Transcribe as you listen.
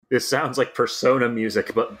This sounds like Persona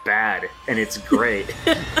music, but bad, and it's great.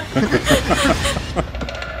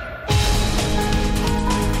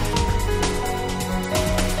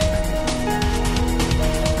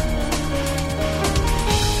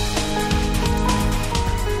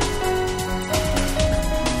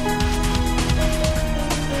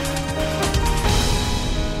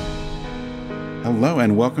 Hello,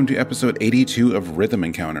 and welcome to episode 82 of Rhythm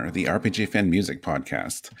Encounter, the RPG fan music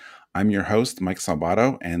podcast. I'm your host, Mike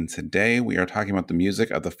Salbato, and today we are talking about the music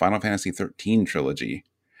of the Final Fantasy XIII trilogy.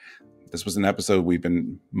 This was an episode we've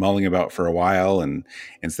been mulling about for a while, and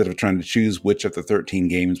instead of trying to choose which of the 13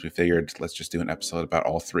 games, we figured let's just do an episode about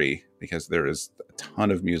all three, because there is a ton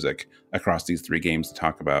of music across these three games to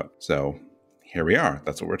talk about. So here we are.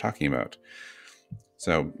 That's what we're talking about.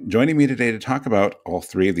 So joining me today to talk about all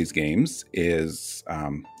three of these games is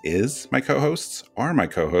my co-hosts, are my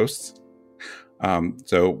co-hosts.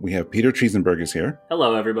 So we have Peter Triesenberg is here.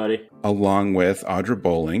 Hello, everybody. Along with Audra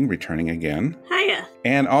Bowling, returning again. Hiya.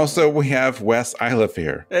 And also we have Wes Iliff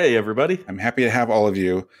here. Hey, everybody. I'm happy to have all of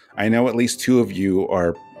you. I know at least two of you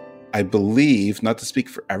are, I believe, not to speak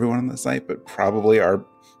for everyone on the site, but probably our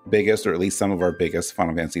biggest, or at least some of our biggest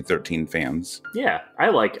Final Fantasy XIII fans. Yeah, I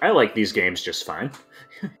like these games just fine.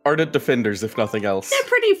 Ardent defenders, if nothing else. They're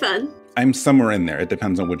pretty fun. I'm somewhere in there. It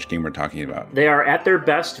depends on which game we're talking about. They are at their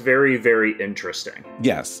best very, very interesting.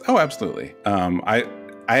 Yes. Oh, absolutely. I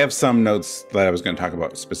have some notes that I was going to talk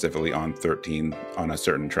about specifically on 13 on a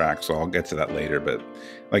certain track, so I'll get to that later. But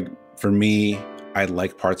like for me, I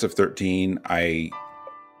like parts of 13. I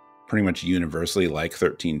pretty much universally like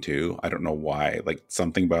 13 too. I don't know why. Like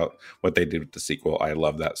something about what they did with the sequel, I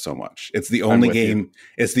love that so much. It's the only game.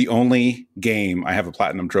 It's the only game I have a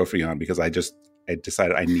platinum trophy on because I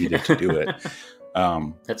decided I needed to do it.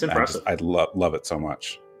 That's impressive. I love it so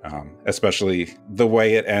much. Especially the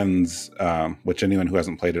way it ends, which anyone who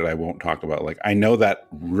hasn't played it, I won't talk about. Like, I know that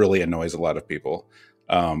really annoys a lot of people.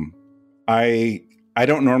 I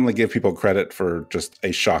don't normally give people credit for just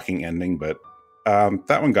a shocking ending, but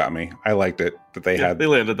that one got me. I liked it that they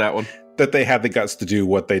landed that one. That they had the guts to do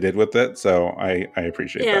what they did with it. So I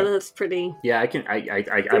appreciate that. Yeah, that's pretty. Yeah, I'm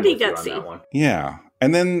with you on that one. Yeah.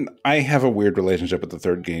 And then I have a weird relationship with the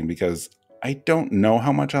third game because I don't know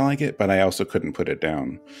how much I like it, but I also couldn't put it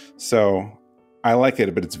down. So I like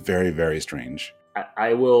it, but it's very, very strange.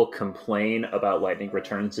 I will complain about Lightning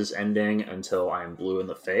Returns' ending until I'm blue in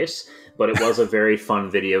the face, but it was a very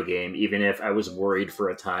fun video game, even if I was worried for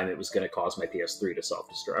a time it was going to cause my PS3 to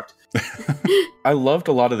self-destruct. I loved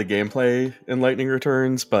a lot of the gameplay in Lightning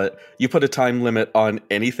Returns, but you put a time limit on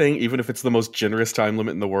anything, even if it's the most generous time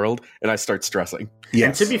limit in the world, and I start stressing.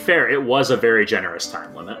 Yes. And to be fair, it was a very generous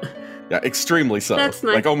time limit. Yeah, extremely so. That's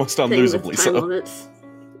my like almost unlosably so. Limits.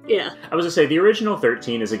 Yeah. I was going to say, the original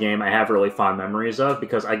 13 is a game I have really fond memories of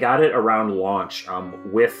because I got it around launch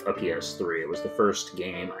with a PS3. It was the first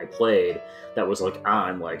game I played that was like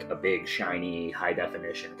on like a big, shiny,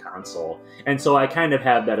 high-definition console. And so I kind of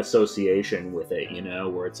had that association with it, you know,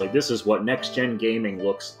 where it's like, this is what next-gen gaming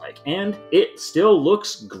looks like. And it still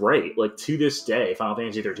looks great. Like, to this day, Final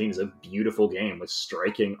Fantasy XIII is a beautiful game with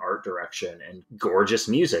striking art direction and gorgeous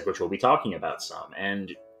music, which we'll be talking about some.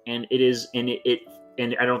 And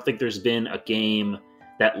I don't think there's been a game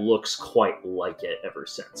that looks quite like it ever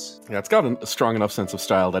since. Yeah, it's got a strong enough sense of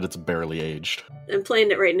style that it's barely aged. I'm playing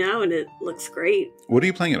it right now, and it looks great. What are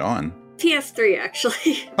you playing it on? PS3,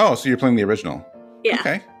 actually. Oh, so you're playing the original? Yeah.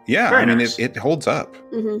 Okay. Yeah, Very I mean, nice. it holds up.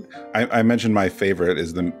 Mm-hmm. I mentioned my favorite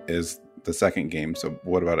is the second game, so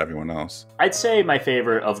what about everyone else? I'd say my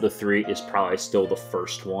favorite of the three is probably still the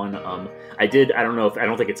first one. I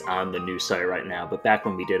don't think it's on the new site right now, but back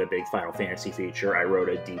when we did a big Final Fantasy feature, I wrote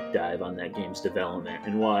a deep dive on that game's development.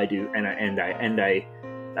 And while I do,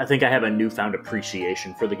 I think I have a newfound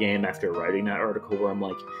appreciation for the game after writing that article where I'm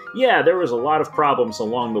like, yeah, there was a lot of problems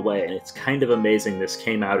along the way, and it's kind of amazing this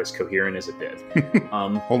came out as coherent as it did.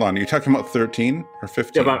 Hold on, are you talking about 13 or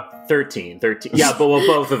 15? About 13. Yeah, but well,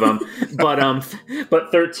 both of them.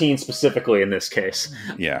 But 13 specifically in this case.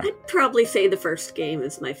 Yeah. I'd probably say the first game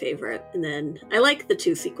is my favorite, and then I like the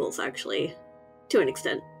two sequels, actually, to an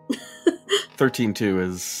extent.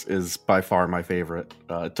 13-2 is by far my favorite.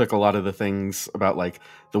 It took a lot of the things about like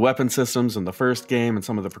the weapon systems in the first game and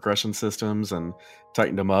some of the progression systems and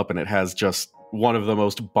tightened them up, and it has just one of the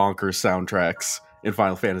most bonkers soundtracks in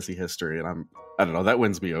Final Fantasy history, and I don't know, that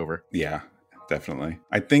wins me over. Yeah, definitely.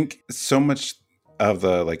 I think so much of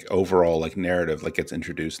the like overall like narrative like gets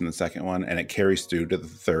introduced in the second one, and it carries through to the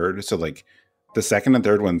third. So like the second and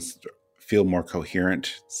third ones feel more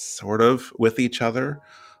coherent sort of with each other.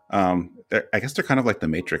 I guess they're kind of like the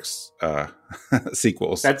Matrix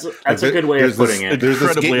sequels. That's Like, a good way of putting it. There's this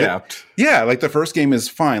Incredibly game apt. yeah, like the first game is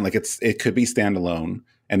fine. Like it could be standalone,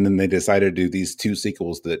 and then they decided to do these two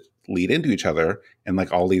sequels that lead into each other, and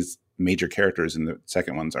like all these major characters in the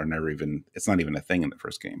second ones are never even. It's not even a thing in the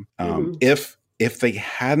first game. If they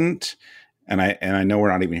hadn't, and I know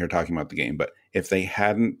we're not even here talking about the game, but if they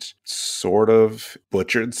hadn't sort of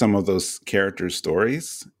butchered some of those characters'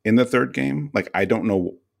 stories in the third game, like I don't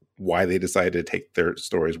know why they decided to take their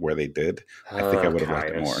stories where they did. I think I would have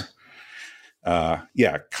liked it more.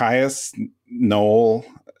 Yeah, Caius, Noel,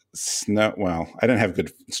 Snow. Well, I didn't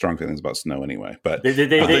have strong feelings about Snow anyway, but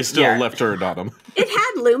They still left her on him. It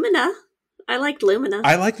had Lumina. I liked Lumina.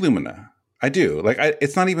 I like Lumina. I do. Like,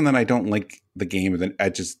 it's not even that I don't like the game. I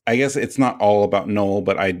guess it's not all about Noel,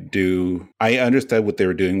 but I understood what they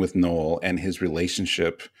were doing with Noel and his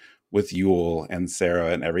relationship with Yule and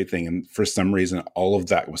Sarah and everything. And for some reason, all of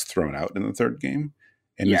that was thrown out in the third game.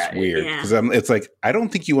 And it's weird because it's like, I don't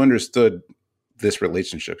think you understood this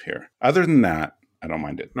relationship here. Other than that, I don't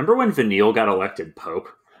mind it. Remember when Vanille got elected Pope?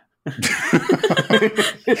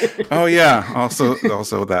 Oh yeah. Also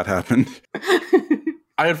that happened.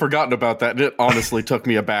 I had forgotten about that, and it honestly took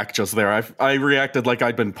me aback just there. I reacted like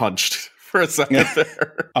I'd been punched for a second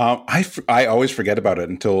there. I always forget about it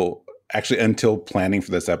until planning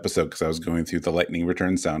for this episode, because I was going through the Lightning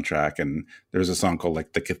Return soundtrack, and there's a song called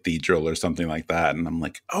like The Cathedral or something like that, and I'm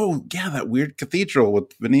like, oh yeah, that weird cathedral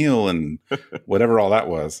with Vanille and whatever all that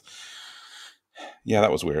was. Yeah,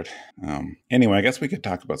 that was weird. Anyway, I guess we could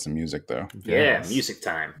talk about some music though. Yeah, music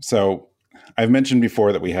time. So I've mentioned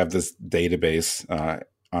before that we have this database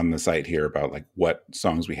on the site here about like what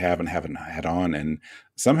songs we have and haven't had on, and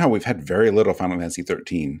somehow we've had very little Final Fantasy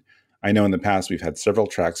 13. I know in the past we've had several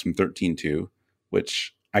tracks from 13.2,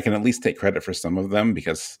 which I can at least take credit for some of them,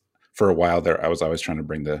 because for a while there I was always trying to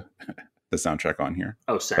bring the soundtrack on here.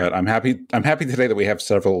 Oh, sorry. But I'm happy today that we have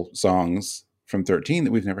several songs from 13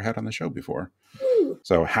 that we've never had on the show before. Ooh.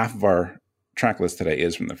 So half of our track list today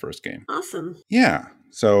is from the first game. Awesome. Yeah.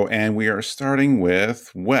 So, and we are starting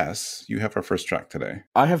with Wes. You have our first track today.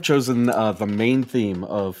 I have chosen the main theme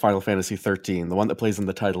of Final Fantasy XIII, the one that plays in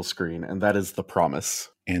the title screen, and that is The Promise.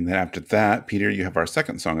 And then after that, Peter, you have our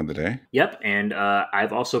second song of the day. Yep, and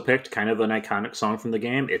I've also picked kind of an iconic song from the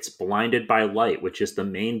game. It's Blinded by Light, which is the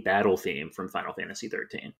main battle theme from Final Fantasy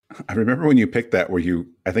XIII. I remember when you picked that,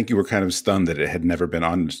 I think you were kind of stunned that it had never been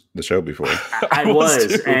on the show before. I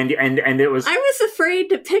was, and it was... I was afraid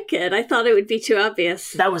to pick it. I thought it would be too obvious.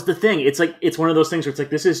 That was the thing. It's like, it's one of those things where it's like,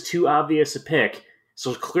 this is too obvious a pick,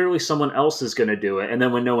 so clearly someone else is going to do it. And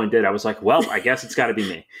then when no one did, I was like, well, I guess it's got to be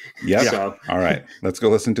me. Yep. So. All right. Let's go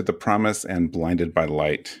listen to The Promise and Blinded by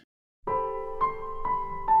Light.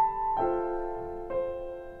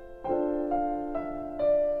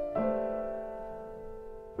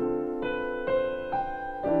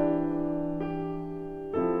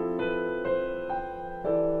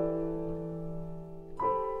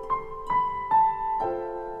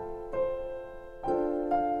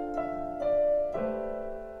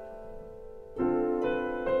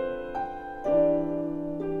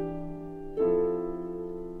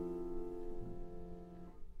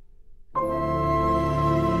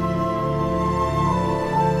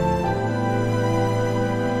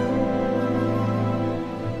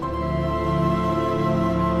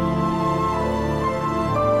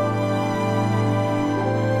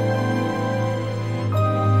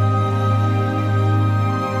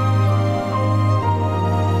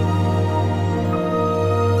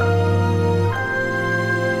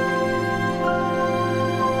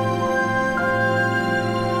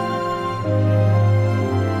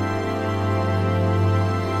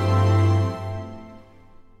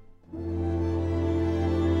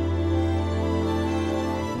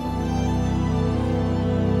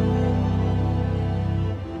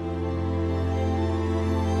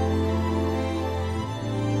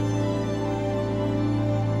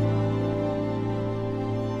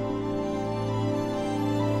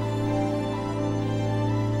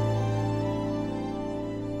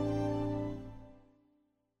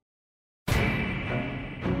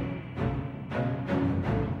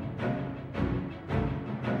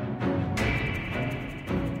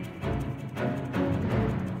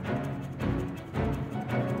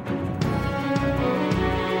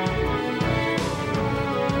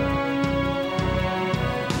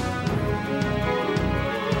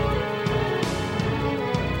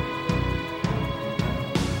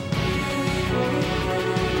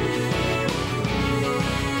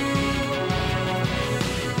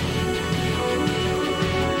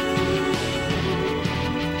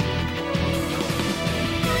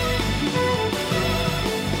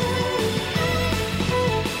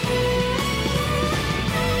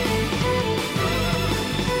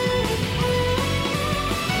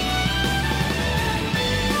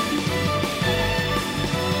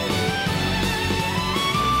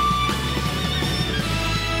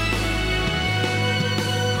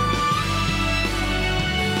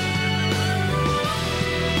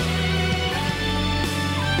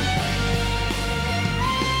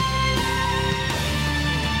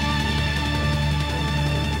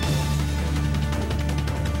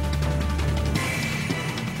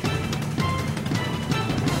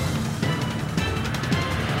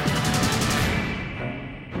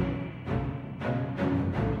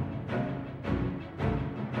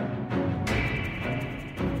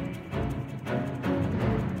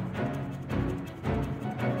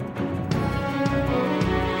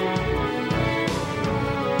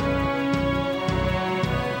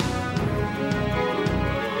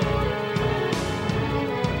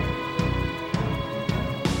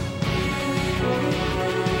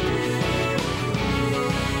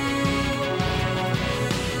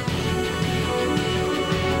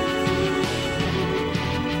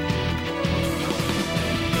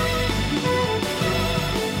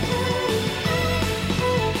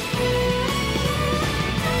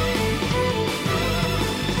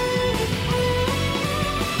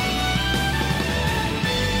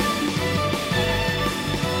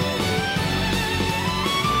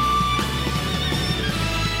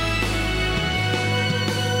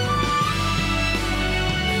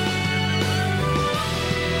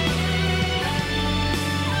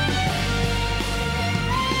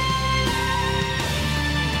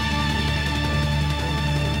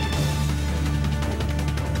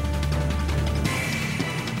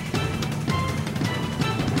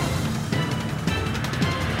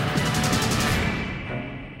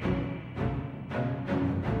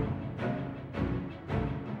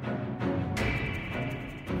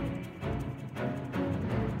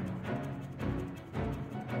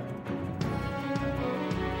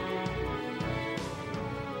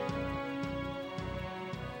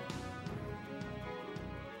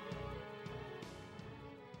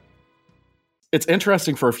 It's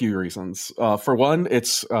interesting for a few reasons. For one,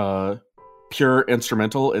 it's pure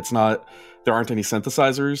instrumental. There aren't any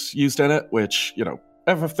synthesizers used in it, which,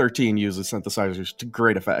 FF13 uses synthesizers to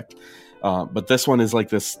great effect. But this one is like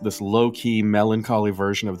this low-key melancholy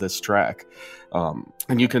version of this track.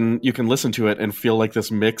 And you can listen to it and feel like this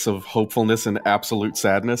mix of hopefulness and absolute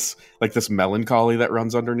sadness, like this melancholy that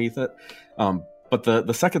runs underneath it. But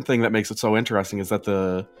the second thing that makes it so interesting is that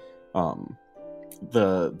the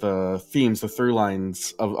themes, the through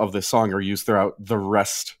lines of this song are used throughout the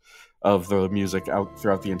rest of the music out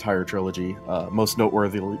throughout the entire trilogy. Most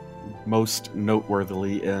noteworthily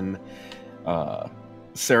in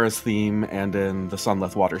Sarah's theme and in the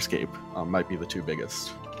Sunleth Waterscape might be the two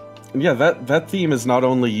biggest. And yeah, that theme is not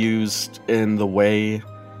only used in the way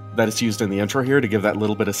that it's used in the intro here to give that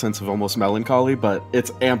little bit of sense of almost melancholy, but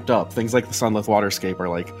it's amped up. Things like the Sunleth Waterscape are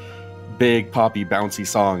like big, poppy, bouncy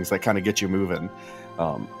songs that kind of get you moving.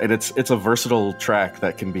 And it's a versatile track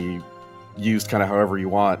that can be used kind of however you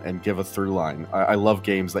want and give a through line. I love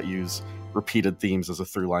games that use repeated themes as a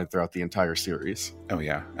through line throughout the entire series. Oh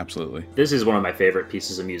yeah, absolutely. This is one of my favorite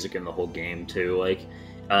pieces of music in the whole game too. Like,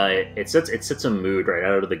 it sets a mood right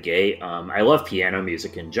out of the gate. I love piano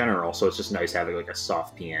music in general, so it's just nice having like a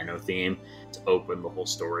soft piano theme to open the whole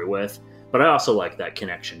story with. But I also like that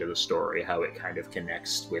connection to the story, how it kind of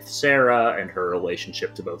connects with Sarah and her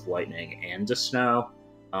relationship to both Lightning and to Snow.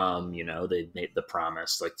 They made the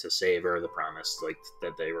promise like to save her, the promise like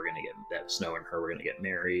that they were gonna that Snow and her were gonna get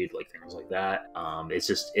married, like things like that.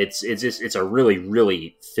 It's a really,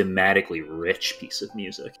 really thematically rich piece of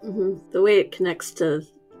music. Mm-hmm. The way it connects to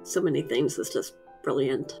so many things is just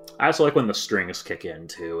brilliant. I also like when the strings kick in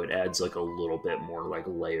too. It adds like a little bit more like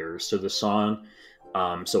layers to the song.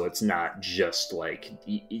 So it's not just like,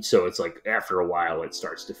 so it's like after a while it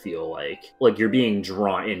starts to feel like you're being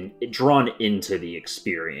drawn into the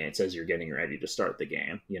experience as you're getting ready to start the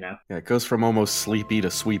game, Yeah, it goes from almost sleepy to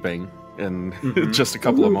sweeping in just a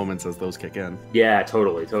couple of moments as those kick in. Yeah,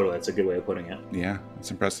 totally. That's a good way of putting it. Yeah,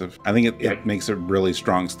 it's impressive. I think it makes a really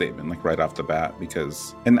strong statement, like right off the bat,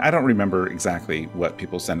 because, and I don't remember exactly what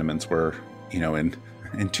people's sentiments were, in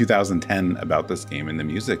 2010 about this game and the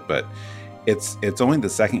music, but it's only the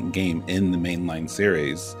second game in the mainline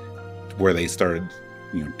series where they started,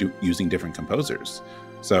 using different composers.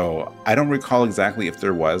 So I don't recall exactly if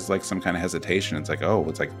there was like some kind of hesitation. It's like, oh,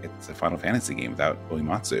 it's a Final Fantasy game without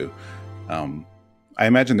Uematsu. I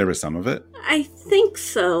imagine there was some of it. I think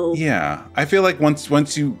so. Yeah, I feel like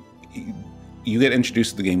once you get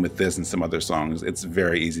introduced to the game with this and some other songs, it's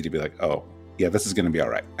very easy to be like, oh, yeah, this is going to be all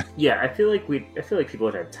right. Yeah, I feel like people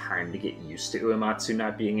had had time to get used to Uematsu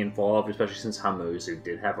not being involved, especially since Hamuzu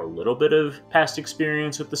did have a little bit of past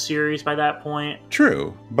experience with the series by that point.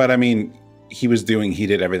 True, but I mean, he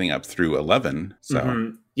did everything up through 11, so.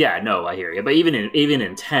 Mm-hmm. Yeah, no, I hear you. But even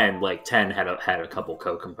in 10, like 10 had a couple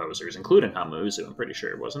co-composers, including Hamuzu, I'm pretty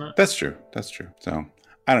sure, wasn't it? That's true. So,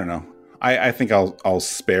 I don't know. I think I'll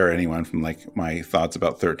spare anyone from like my thoughts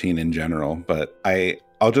about 13 in general, but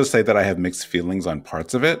I'll just say that I have mixed feelings on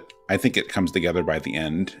parts of it. I think it comes together by the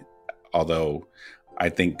end, although I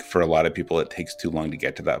think for a lot of people it takes too long to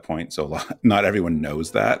get to that point. So not everyone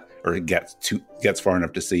knows that or gets far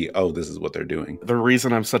enough to see, oh, this is what they're doing. The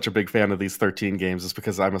reason I'm such a big fan of these 13 games is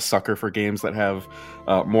because I'm a sucker for games that have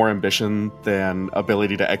more ambition than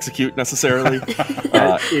ability to execute necessarily.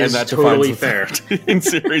 And that totally fair. In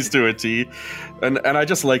series to a T. And I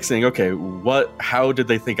just like saying, okay, how did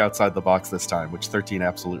they think outside the box this time? Which 13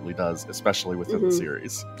 absolutely does, especially within the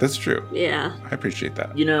series. That's true. Yeah. I appreciate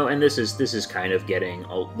that. And this is kind of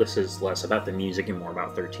this is less about the music and more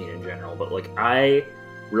about 13 in general, but like I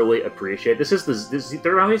really appreciate this Final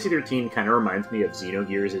Fantasy 13 kind of reminds me of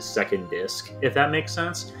Xenogears' second disc, if that makes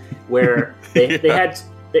sense, where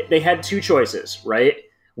they had two choices, right?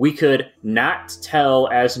 We could not tell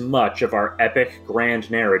as much of our epic grand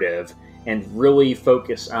narrative and really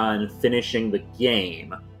focus on finishing the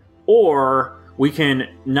game, or we can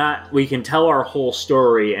tell our whole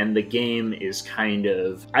story and the game is kind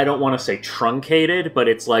of, I don't want to say truncated, but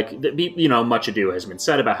it's like, much ado has been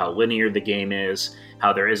said about how linear the game is,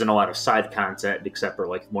 how there isn't a lot of side content except for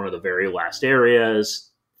like one of the very last areas,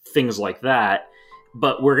 things like that.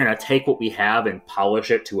 But we're going to take what we have and polish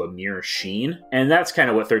it to a mere sheen. And that's kind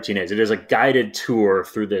of what 13 is. It is a guided tour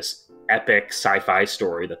through this epic sci-fi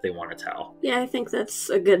story that they want to tell. Yeah, I think that's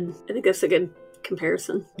a good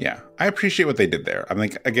comparison. Yeah, I appreciate what they did there. I mean,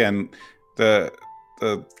 again, the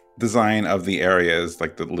design of the areas,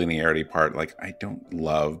 like the linearity part, like I don't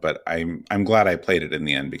love, but I'm glad I played it in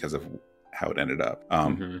the end because of how it ended up.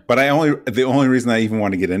 Mm-hmm. The only reason I even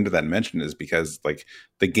want to get into that and mention is because like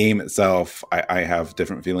the game itself, I have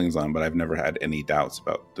different feelings on, but I've never had any doubts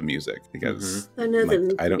about the music because I know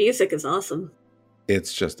the music is awesome.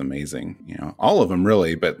 It's just amazing, you know, all of them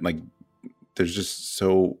really, but like there's just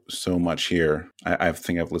so much here. I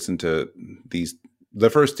think I've listened to the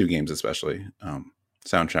first two games especially.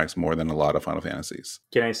 Soundtracks more than a lot of Final Fantasies.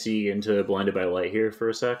 Can I see into Blinded by Light here for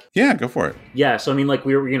a sec? Yeah, go for it. Yeah, so I mean, like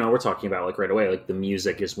we're talking about like right away, like the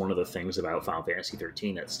music is one of the things about Final Fantasy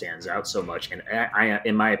 13 that stands out so much. And I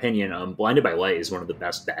in my opinion, Blinded by Light is one of the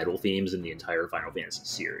best battle themes in the entire Final Fantasy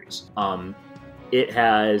series. It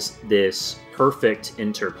has this perfect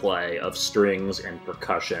interplay of strings and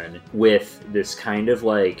percussion with this kind of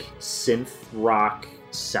like synth rock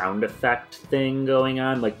sound effect thing going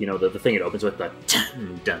on, like, you know, the thing it opens with, the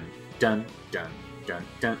dun dun dun dun dun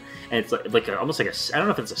dun, and it's like almost like I don't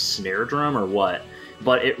know if it's a snare drum or what,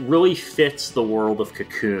 but it really fits the world of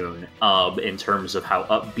Cocoon in terms of how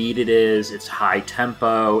upbeat it is. It's high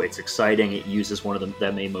tempo, it's exciting, it uses one of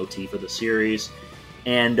the main motif of the series,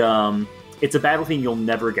 and it's a battle theme you'll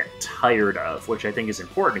never get tired of, which I think is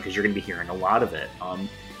important because you're going to be hearing a lot of it.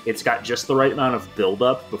 It's got just the right amount of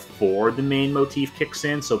build-up before the main motif kicks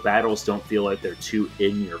in, so battles don't feel like they're too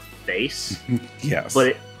in your face. Yes.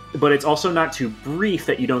 But it's also not too brief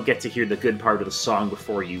that you don't get to hear the good part of the song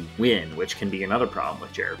before you win, which can be another problem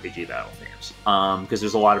with JRPG battle themes. Because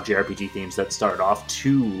there's a lot of JRPG themes that start off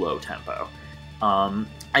too low tempo.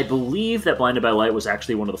 I believe that Blinded by Light was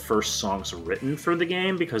actually one of the first songs written for the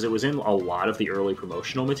game because it was in a lot of the early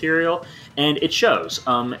promotional material, and it shows.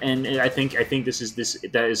 And I think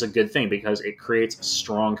that is a good thing because it creates a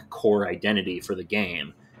strong core identity for the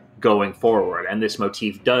game going forward. And this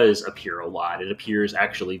motif does appear a lot. It appears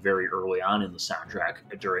actually very early on in the soundtrack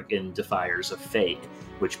in Defiers of Fate,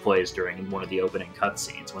 which plays during one of the opening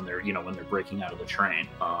cutscenes when they're breaking out of the train.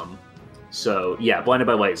 So yeah, Blinded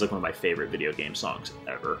by Light is like one of my favorite video game songs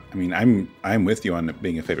ever. I mean, I'm with you on it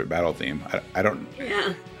being a favorite battle theme. I don't.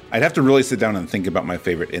 Yeah. I'd have to really sit down and think about my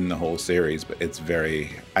favorite in the whole series, but it's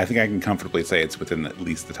very. I think I can comfortably say it's within at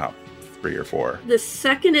least the top 3 or 4. The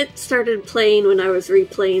second it started playing when I was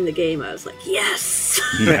replaying the game, I was like, yes.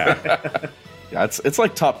 Yeah. Yeah, it's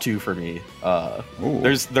like top 2 for me.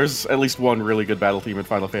 There's at least one really good battle theme in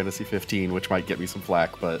Final Fantasy 15, which might get me some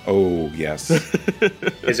flack, but oh yes.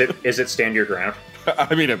 Is it Stand Your Ground?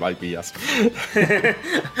 I mean, it might be, yes.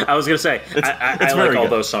 I was gonna say I like all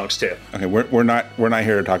those songs too. Okay, we're not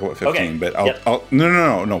here to talk about 15, okay. But I'll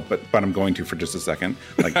no, but I'm going to for just a second.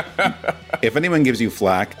 Like, if anyone gives you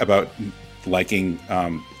flack about liking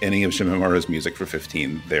any of Shimomura's music for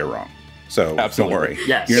 15, they're wrong. So absolutely. Don't worry.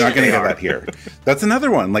 Yes, you're not going to get that here. That's another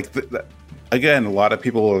one. Like, again, a lot of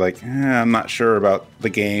people are like, I'm not sure about the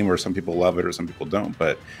game, or some people love it, or some people don't.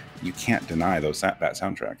 But you can't deny that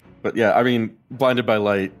soundtrack. But yeah, I mean, Blinded by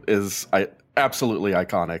Light is absolutely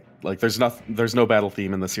iconic. Like, there's no battle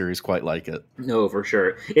theme in the series quite like it. No, for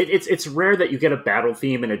sure. It's rare that you get a battle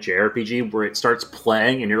theme in a JRPG where it starts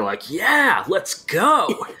playing and you're like, yeah, let's go.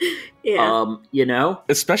 Yeah. You know?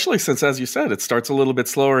 Especially since, as you said, it starts a little bit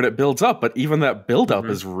slower and it builds up, but even that build up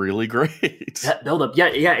is really great. That build up,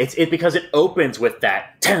 yeah, it's because it opens with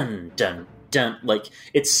that dun dun dun, like,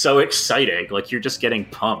 it's so exciting, like you're just getting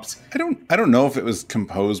pumped. I don't know if it was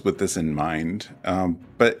composed with this in mind,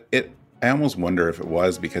 but I almost wonder if it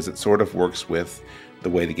was, because it sort of works with the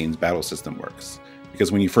way the game's battle system works.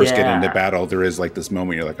 Because when you first get into battle, there is like this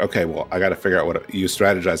moment you're like, okay, well, I got to figure out what you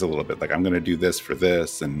strategize a little bit. Like, I'm going to do this for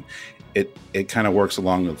this, and it kind of works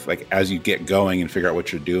along with, like, as you get going and figure out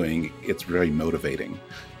what you're doing, it's really motivating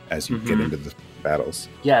as you get into the battles.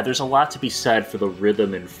 Yeah, there's a lot to be said for the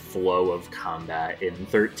rhythm and flow of combat in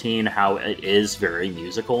 13, how it is very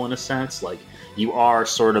musical in a sense. Like, you are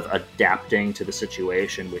sort of adapting to the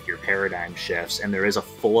situation with your paradigm shifts, and there is a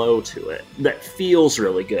flow to it that feels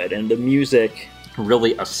really good, and the music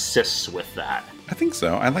really assists with that. I think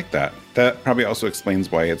so. I like that. That probably also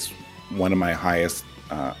explains why it's one of my highest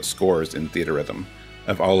scores in Theater Rhythm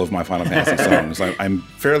of all of my Final Fantasy songs. I'm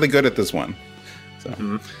fairly good at this one.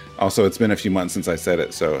 So, Also, it's been a few months since I said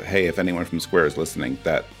it, so hey, if anyone from Square is listening,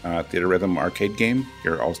 that Theater Rhythm arcade game,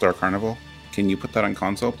 your All-Star Carnival, can you put that on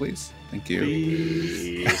console, please? Thank you.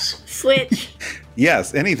 Please. Switch.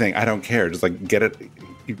 Yes, anything. I don't care. Just like get it,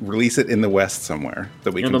 release it in the West somewhere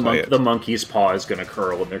that we can play it. The monkey's paw is going to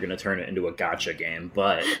curl and they're going to turn it into a gacha game,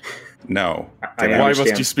 but no. Why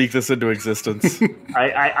must you speak this into existence?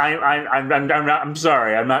 I'm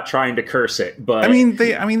sorry. I'm not trying to curse it, but I mean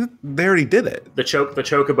they already did it. The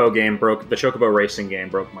Chocobo racing game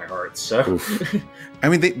broke my heart. So I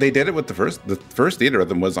mean they did it with the first Theater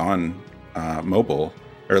Rhythm was on mobile,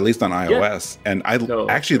 or at least on iOS, and I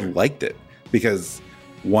actually liked it because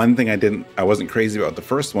one thing I wasn't crazy about the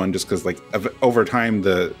first one, just because like over time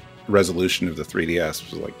the resolution of the 3DS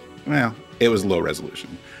was like, well, it was low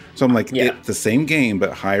resolution. So I'm like, it's the same game,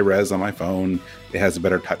 but high res on my phone. It has a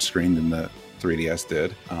better touchscreen than the 3DS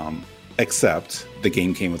did. Except the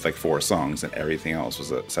game came with like 4 songs and everything else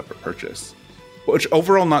was a separate purchase. Which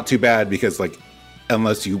overall not too bad, because like,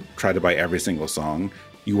 unless you try to buy every single song,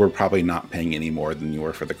 you were probably not paying any more than you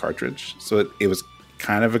were for the cartridge. So it was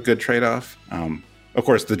kind of a good trade-off. Of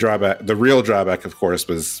course, the real drawback, of course,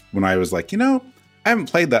 was when I was like, I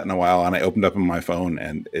haven't played that in a while, and I opened up on my phone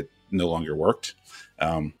and it no longer worked.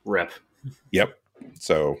 Rip. Yep.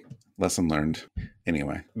 So lesson learned.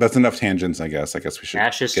 Anyway, that's enough tangents, I guess. I guess we should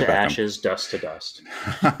ashes to ashes, dust to dust.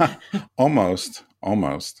 Almost.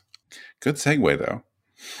 Good segue, though.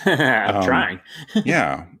 I'm trying.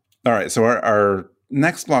 Yeah. All right. So our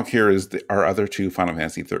next block here is our other 2 Final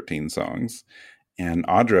Fantasy 13 songs. And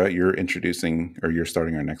Audra, you're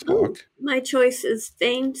starting our next block. My choice is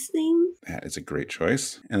Fame's theme. That is a great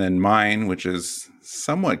choice. And then mine, which is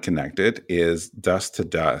somewhat connected, is Dust to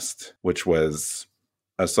Dust, which was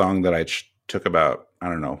a song that I took about,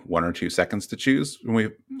 1 or 2 seconds to choose when we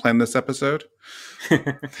planned this episode.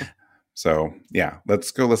 So, yeah,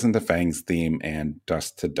 let's go listen to Fang's theme and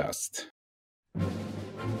Dust to Dust.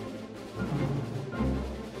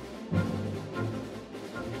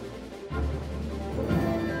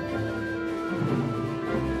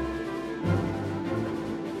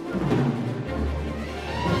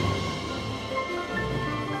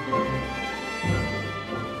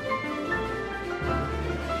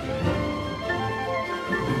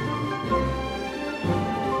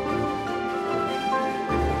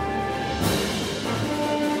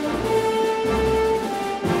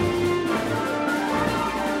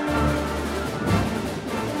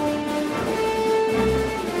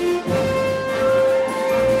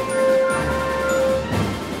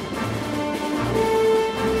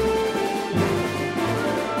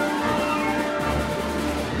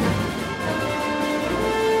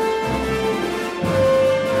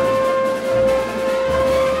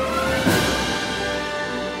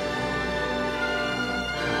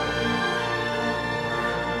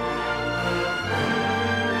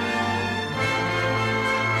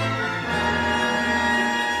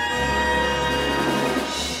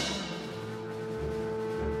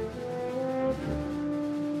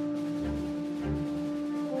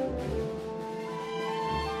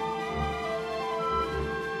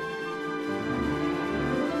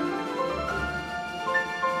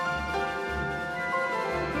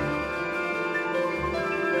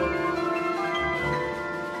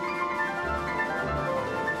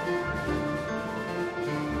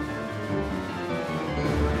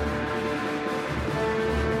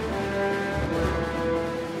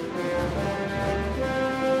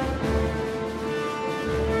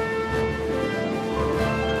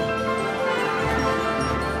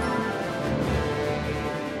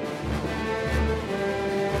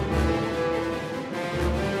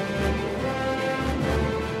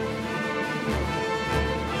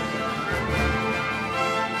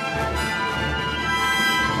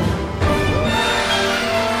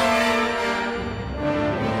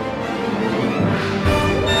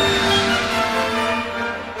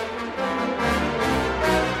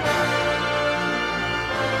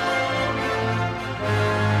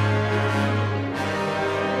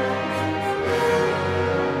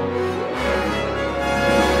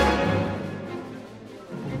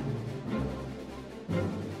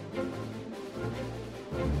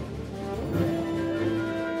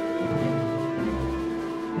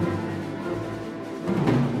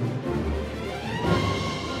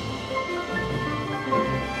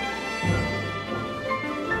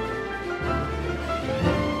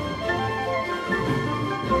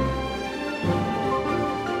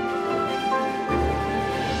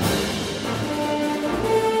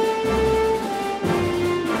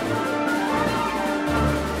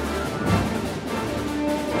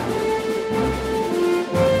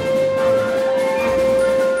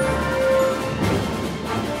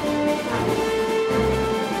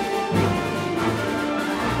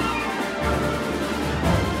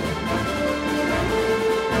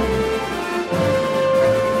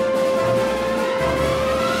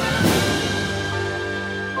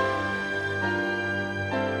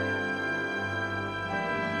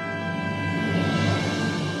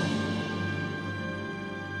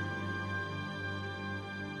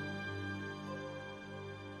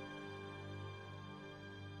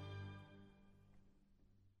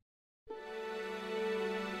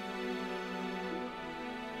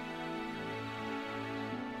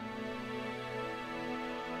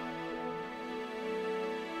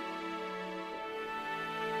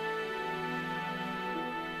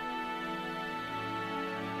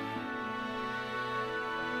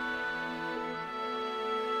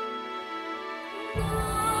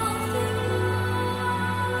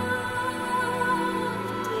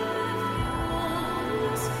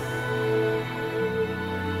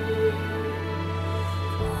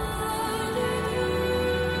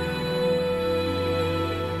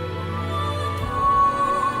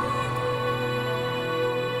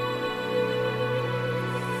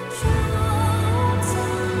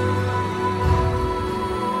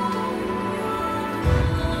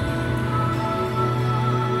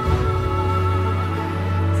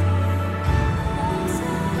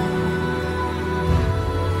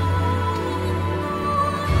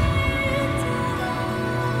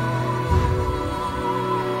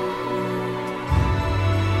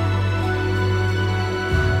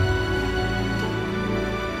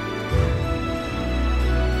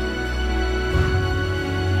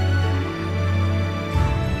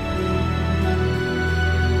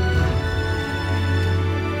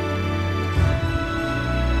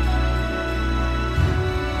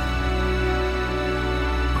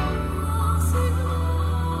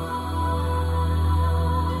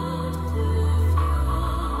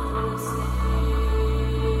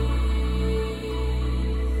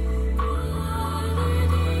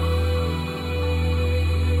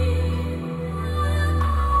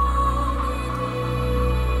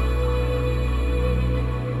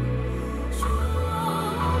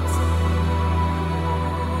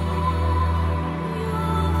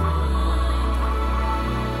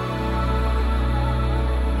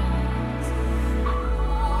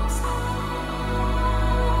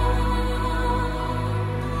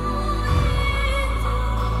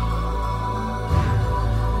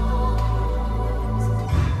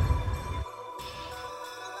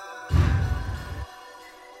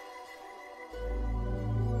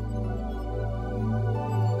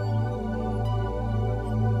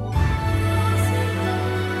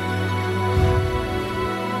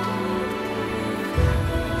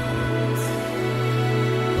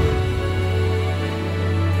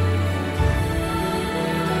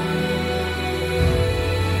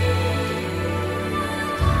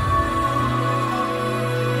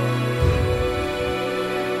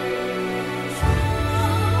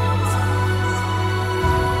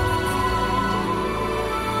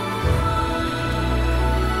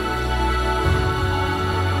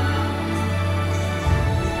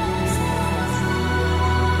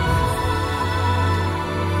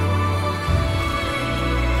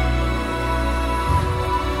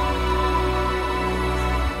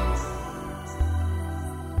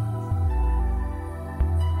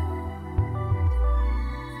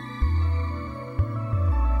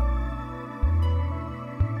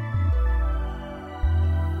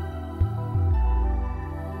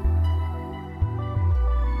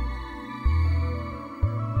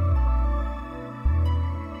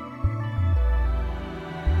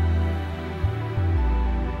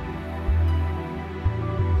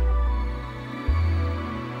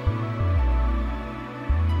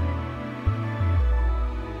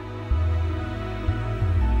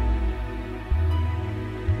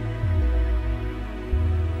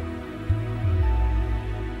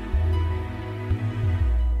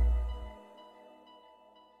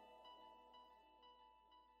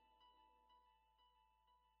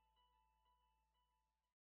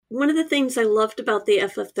 One of the things I loved about the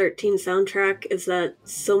FF13 soundtrack is that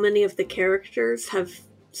so many of the characters have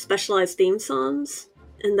specialized theme songs,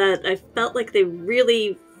 and that I felt like they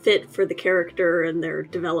really fit for the character and their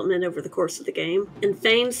development over the course of the game. And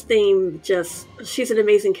Fane's theme she's an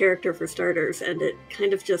amazing character for starters, and it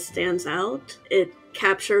kind of just stands out. It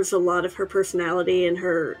captures a lot of her personality and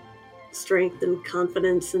her strength and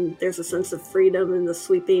confidence, and there's a sense of freedom in the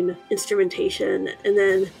sweeping instrumentation. And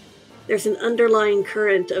then there's an underlying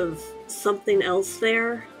current of something else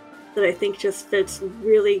there that I think just fits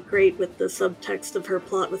really great with the subtext of her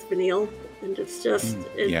plot with Vanille. And it's just,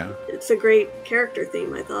 it's a great character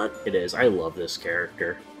theme, I thought. It is. I love this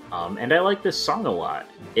character. And I like this song a lot.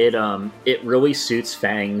 It really suits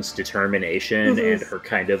Fang's determination and her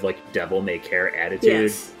kind of like devil-may-care attitude.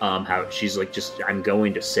 Yes. How she's like, I'm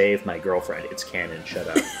going to save my girlfriend. It's canon, shut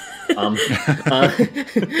up.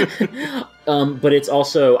 But it's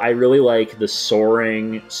also, I really like the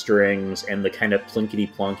soaring strings and the kind of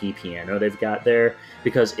plinkety-plonky piano they've got there,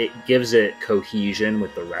 because it gives it cohesion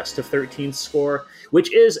with the rest of 13's score,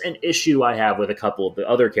 which is an issue I have with a couple of the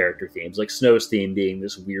other character themes, like Snow's theme being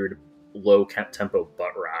this weird low-tempo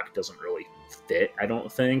butt rock doesn't really fit, I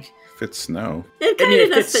don't think. Fits Snow. It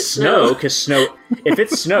fits Snow, because Snow... If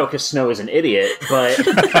it's Snow, because Snow is an idiot, but...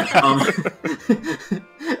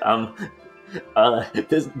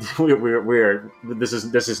 This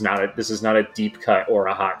is not a deep cut or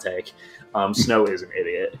a hot take. Snow is an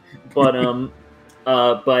idiot, but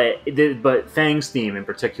But Fang's theme in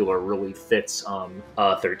particular really fits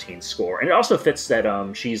 13's score, and it also fits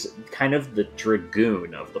that she's kind of the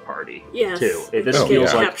dragoon of the party. Yes, too. this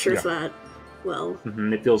feels like captures that well.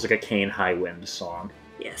 It feels like a Kane Highwind song.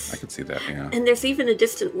 Yes, I could see that. Yeah, and there's even a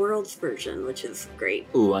Distant Worlds version, which is great.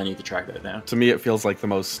 Ooh, I need to track that down. To me, it feels like the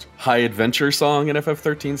most high adventure song in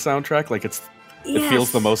FF13 soundtrack. Like it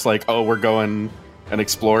feels the most like, oh, we're going and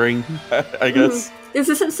exploring, I guess. There's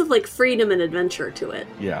a sense of like freedom and adventure to it.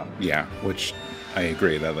 Yeah, which I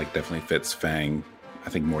agree that like definitely fits Fang, I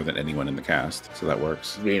think, more than anyone in the cast, so that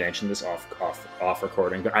works. We mentioned this off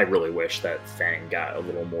recording, but I really wish that Fang got a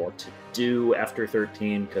little more to do after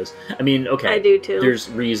 13, because I mean, okay, I do too. There's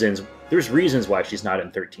reasons why she's not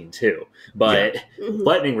in 13 too, but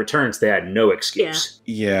Lightning Returns, they had no excuse.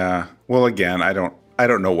 Yeah. Well, again, I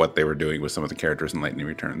don't know what they were doing with some of the characters in Lightning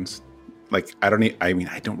Returns. Like, I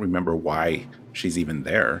don't remember why she's even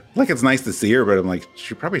there. Like, it's nice to see her, but I'm like,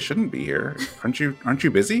 she probably shouldn't be here. Aren't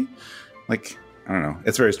you busy? Like, I don't know.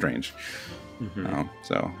 It's very strange.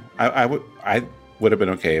 So I would have been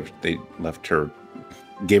okay if they left her,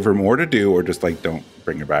 gave her more to do, or just like don't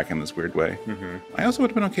bring her back in this weird way. I also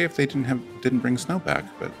would have been okay if they didn't bring Snow back,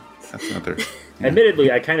 but that's another. Yeah.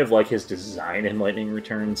 Admittedly, I kind of like his design in Lightning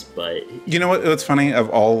Returns, but you know what's funny? Of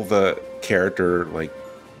all the character like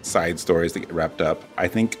side stories that get wrapped up, I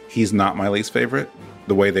think he's not my least favorite,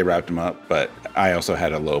 the way they wrapped him up, but I also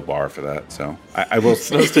had a low bar for that, so I will.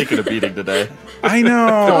 Snow's taking a beating today. I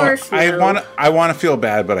know. I want to feel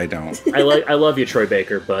bad, but I don't. I love you, Troy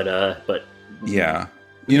Baker, but yeah.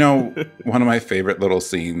 You know, one of my favorite little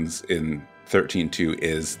scenes in 13.2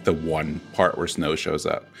 is the one part where Snow shows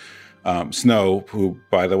up. Snow, who,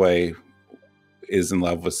 by the way, is in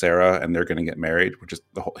love with Sarah, and they're going to get married, which is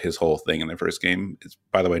his whole thing in the first game, is,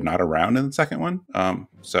 by the way, not around in the second one.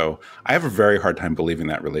 So I have a very hard time believing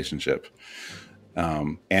that relationship.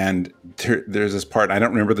 And there's this part, I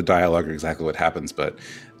don't remember the dialogue or exactly what happens, but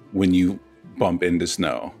when you bump into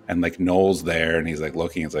Snow and like Noel's there and he's like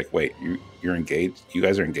looking, it's like, wait, you're engaged? You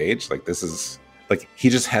guys are engaged? Like, this is like, he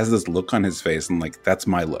just has this look on his face, and like, that's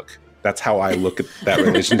my look. That's how I look at that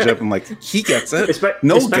relationship. I'm like, he gets it.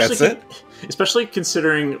 Noel gets it. Especially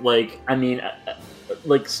considering, like, I mean,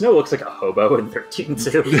 like, Snow looks like a hobo in 13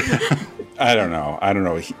 too. I don't know.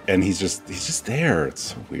 And he's just there. It's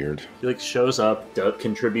so weird. He like shows up,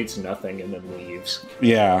 contributes nothing, and then leaves.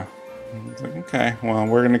 Yeah. It's like, okay, well,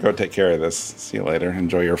 we're gonna go take care of this. See you later.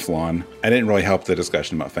 Enjoy your flan. I didn't really help the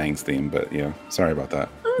discussion about Fang's theme, but yeah, sorry about that.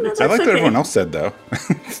 Oh, I like what everyone else said though.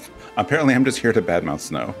 Apparently, I'm just here to badmouth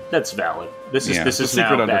Snow. That's valid. This is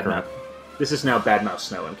now badmouth. This is now badmouth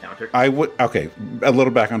Snow encounter. Okay, a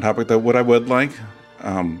little back on topic though. What I would like,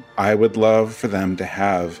 I would love for them to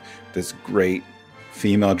have this great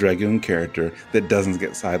female Dragoon character that doesn't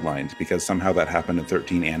get sidelined, because somehow that happened in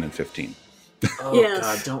 13 and in 15. Oh yes.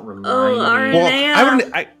 God, don't remind me.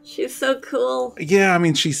 Aranea. She's so cool. Yeah, I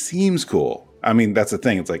mean, she seems cool. I mean, that's the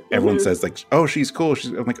thing. It's like everyone says, like, "Oh, she's cool."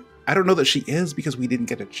 I'm like, I don't know that she is, because we didn't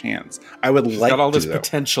get a chance. I would She's like got all this though.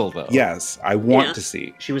 potential, though. Yes, I want to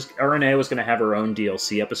see. Aranea was going to have her own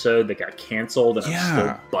DLC episode that got canceled, and I'm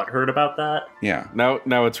still butthurt about that. Yeah.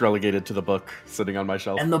 Now it's relegated to the book sitting on my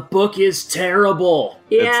shelf. And the book is terrible.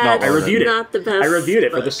 Yeah, it's not I reviewed it. Not the best. I reviewed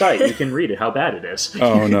it for book. the site. You can read it. How bad it is.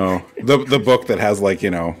 Oh no, the book that has like,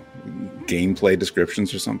 you know, gameplay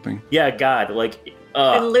descriptions or something. Yeah, God, like.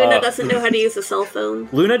 And Luna doesn't know how to use a cell phone.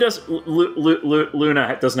 Luna does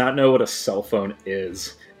not know what a cell phone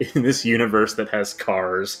is in this universe that has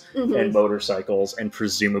cars and motorcycles and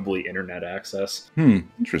presumably internet access.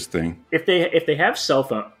 Interesting. If they have cell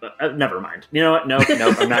phone, never mind. You know what? No,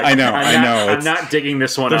 I'm not. I know. I'm not digging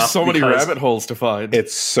this one. There's up so many rabbit holes to find.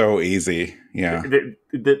 It's so easy. Yeah.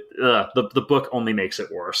 The book only makes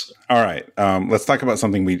it worse. All right. Let's talk about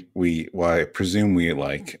something I presume we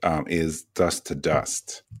like, is Dust to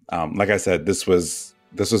Dust. Like I said, this was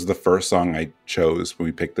the first song I chose when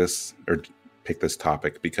we picked this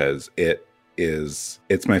topic, because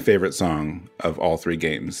it's my favorite song of all three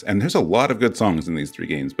games. And there's a lot of good songs in these three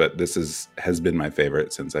games, but this has been my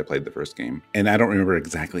favorite since I played the first game. And I don't remember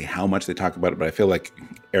exactly how much they talk about it, but I feel like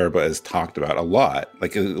Erba is talked about a lot.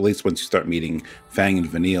 Like, at least once you start meeting Fang and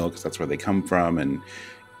Vanille, because that's where they come from. And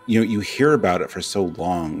you hear about it for so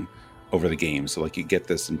long over the game. So like, you get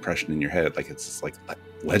this impression in your head, like it's this like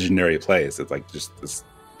legendary place. It's like just this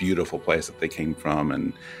beautiful place that they came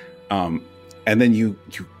from. And then you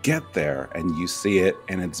get there and you see it,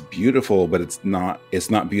 and it's beautiful, but it's not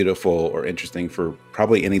beautiful or interesting for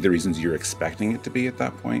probably any of the reasons you're expecting it to be at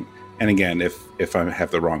that point. And again, if I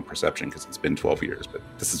have the wrong perception, because it's been 12 years, but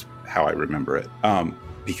this is how I remember it,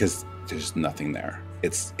 because there's nothing there.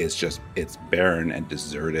 it's barren and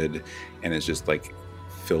deserted, and it's just like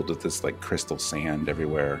filled with this like crystal sand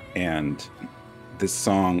everywhere. And this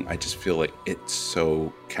song, I just feel like it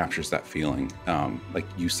so captures that feeling. Like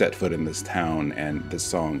you set foot in this town, and this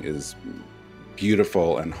song is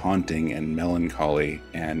beautiful and haunting and melancholy,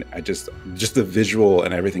 and I just the visual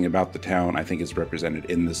and everything about the town I think is represented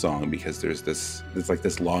in the song, because there's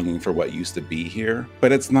this longing for what used to be here,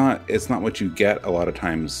 but it's not what you get a lot of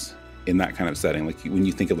times in that kind of setting. Like when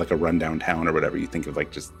you think of like a rundown town or whatever, you think of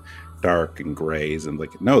like just dark and grays, and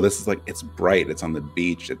like no, this is like, it's bright, it's on the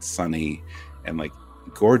beach, it's sunny and like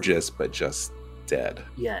gorgeous, but just dead.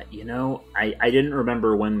 Yeah, I didn't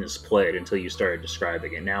remember when this played until you started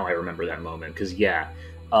describing it. Now I remember that moment, because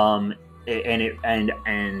and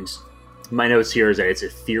my notes here is that it's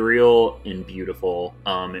ethereal and beautiful.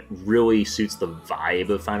 It really suits the vibe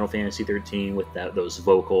of Final Fantasy 13 with those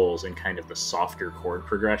vocals and kind of the softer chord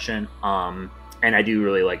progression. And I do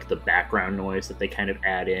really like the background noise that they kind of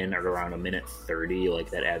add in at around 1:30. Like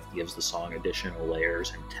that gives the song additional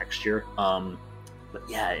layers and texture. But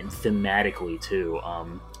yeah, and thematically too.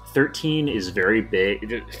 13 is very big.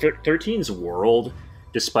 13's world,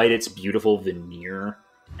 despite its beautiful veneer,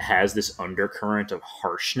 has this undercurrent of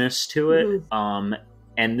harshness to it.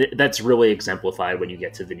 And that's really exemplified when you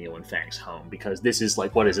get to Vanille and Fang's home, because this is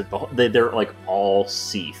like, what is it? They're like all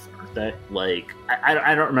Seath, aren't they? Like,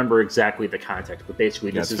 I don't remember exactly the context, but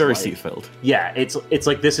basically this is very like, Seath-filled. Yeah, it's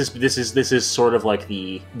like this is sort of like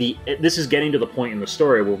this is getting to the point in the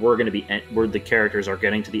story where the characters are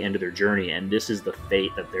getting to the end of their journey, and this is the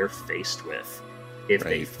fate that they're faced with if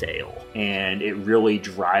they fail, and it really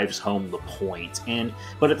drives home the point.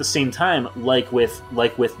 But at the same time, like with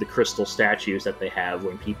the crystal statues that they have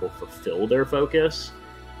when people fulfill their focus,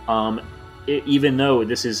 even though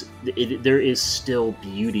there is still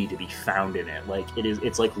beauty to be found in it. Like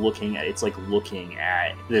it's like looking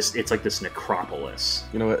at this. It's like this necropolis.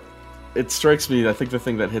 You know what? It strikes me, I think the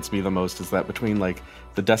thing that hits me the most is that between like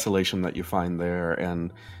the desolation that you find there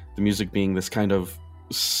and the music being this kind of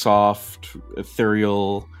soft,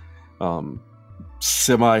 ethereal,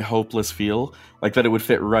 semi-hopeless feel, like that it would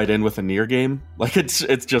fit right in with a Nier game. Like it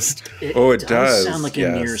just it does sound like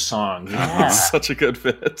a Nier song. Yeah. It's such a good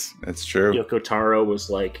fit. That's true. Yoko Taro was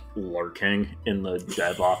like lurking in the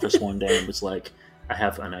dev office one day and was like, I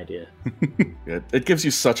have an idea. It gives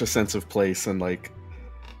you such a sense of place, and like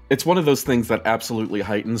it's one of those things that absolutely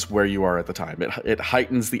heightens where you are at the time. It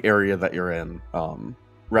heightens the area that you're in.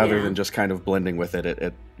 Rather than just kind of blending with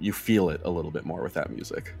it, you feel it a little bit more with that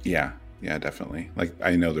music. Yeah, definitely. Like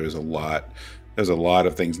I know there's a lot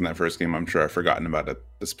of things in that first game I'm sure I've forgotten about at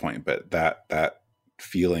this point, but that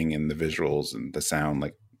feeling in the visuals and the sound,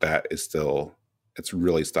 like that is still, it's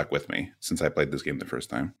really stuck with me since I played this game the first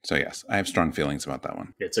time. So yes, I have strong feelings about that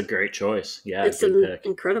one. It's a great choice. Yeah, it's an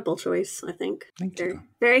incredible choice, I think. Thank you.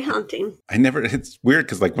 Very haunting. It's weird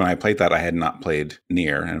because like when I played that, I had not played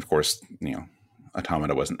Nier, and of course,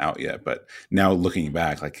 Automata wasn't out yet, but now looking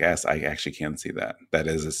back, like, yes, I actually can see that. That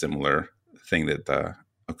is a similar thing that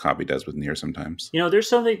Okabe does with Nier sometimes.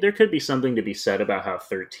 There could be something to be said about how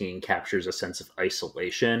 13 captures a sense of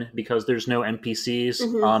isolation, because there's no NPCs,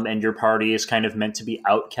 and your party is kind of meant to be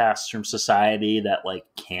outcasts from society that like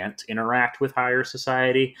can't interact with higher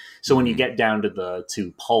society. So when you get down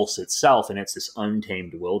to Pulse itself, and it's this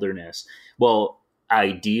untamed wilderness, well,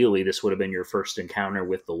 ideally this would have been your first encounter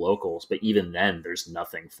with the locals, but even then there's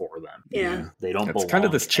nothing for them. They don't belong. It's kind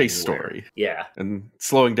of this chase anywhere. Story. Yeah, and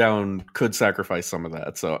slowing down could sacrifice some of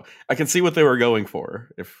that, so I can see what they were going for,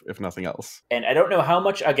 if nothing else. And I don't know how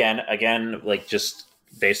much, again like just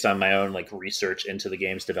based on my own like research into the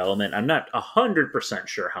game's development, I'm not 100%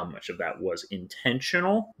 sure how much of that was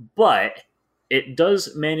intentional, but it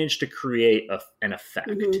does manage to create an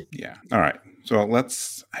effect. Yeah. All right, so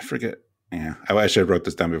I forget. Yeah, I should have wrote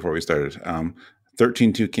this down before we started.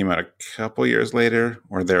 13.2 came out a couple years later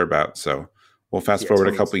or thereabouts, so we'll fast forward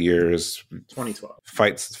a couple years. 2012.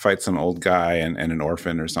 Fight some old guy and an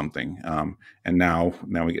orphan or something, and now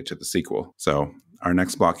we get to the sequel. So our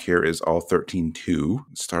next block here is all 13.2,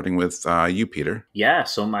 starting with you, Peter. Yeah,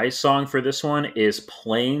 so my song for this one is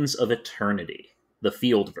Plains of Eternity, the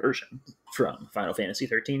field version from Final Fantasy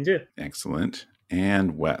 13-2. Excellent.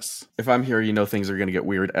 And Wes. If I'm here, things are going to get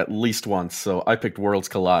weird at least once, so I picked Worlds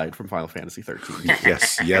Collide from Final Fantasy 13.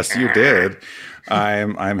 Yes, you did.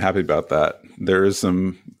 I'm happy about that. There is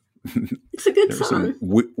some. It's a good song.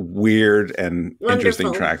 Some weird and Wonderful.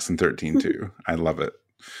 Interesting tracks in 13.2. I love it.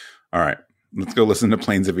 All right, let's go listen to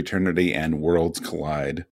Plains of Eternity and Worlds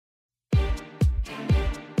Collide.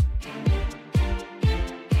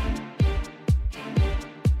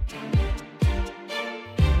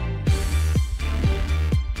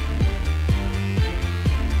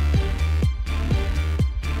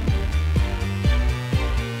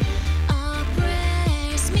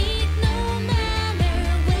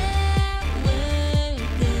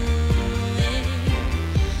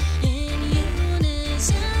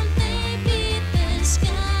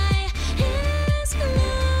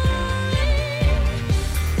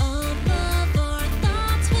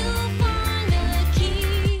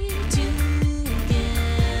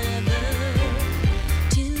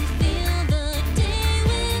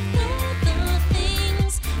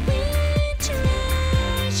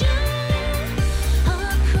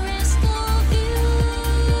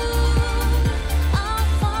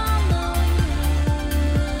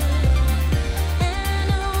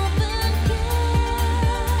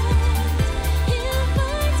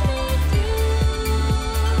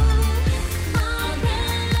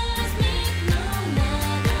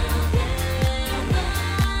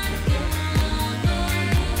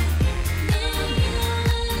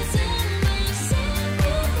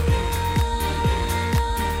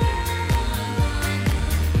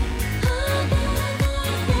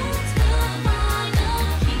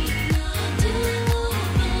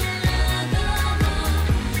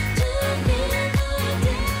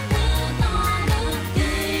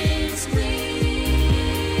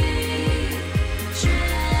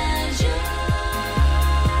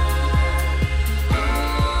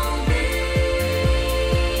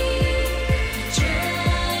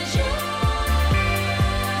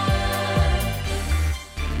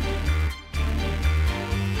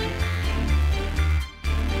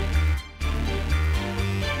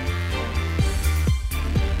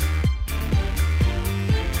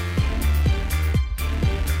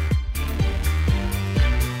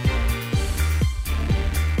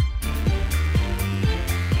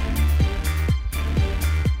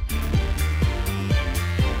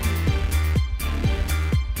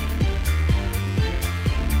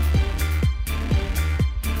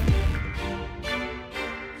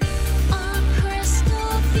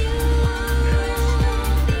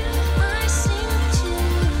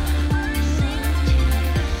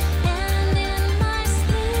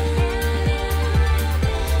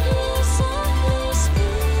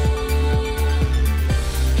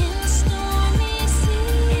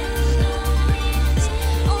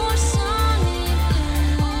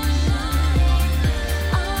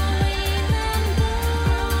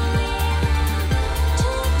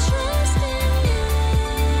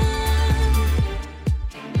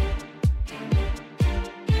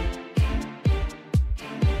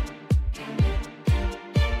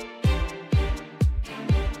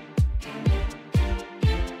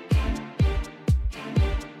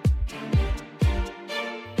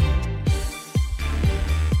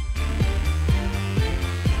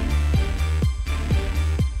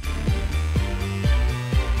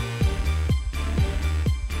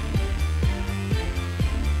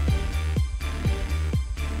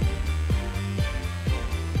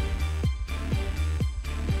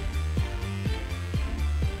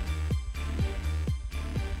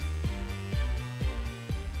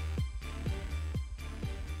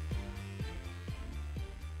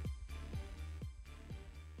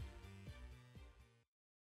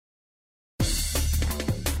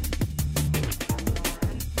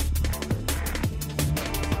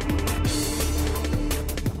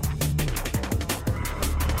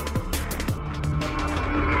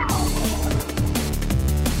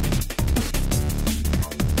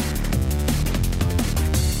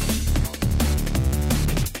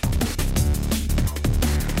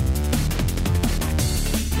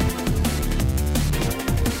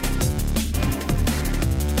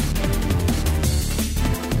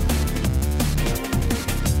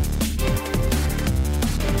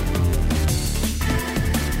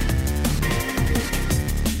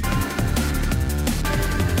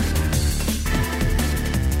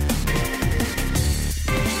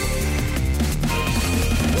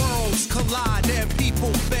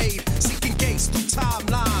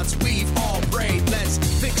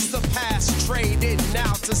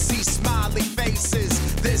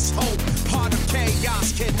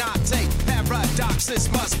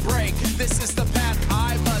 paradoxes must break. This is the path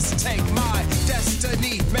I must take. My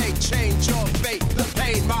destiny may change your fate. The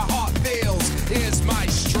pain my heart feels is my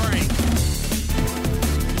strength.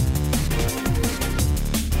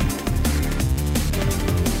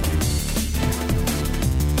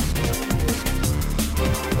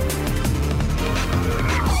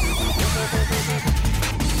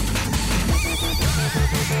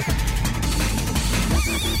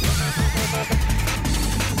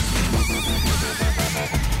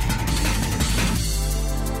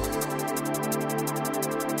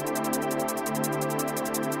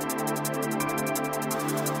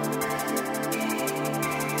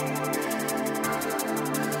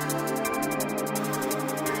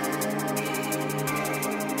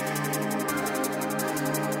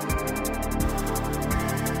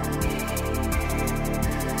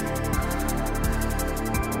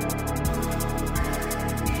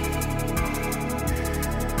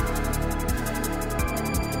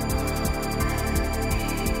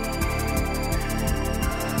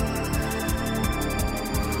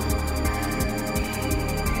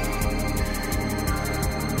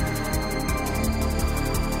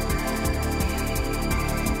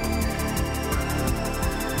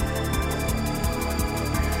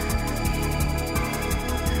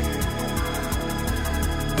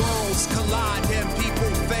 Collide and people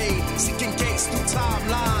fade, seeking gates through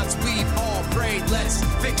timelines we've all prayed. Let's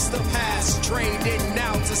fix the past, trade it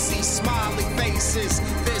now to see smiling faces.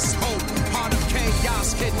 This hope, part of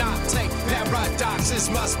chaos cannot take. Paradoxes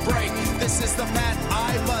must break. This is the path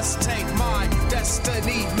I must take. My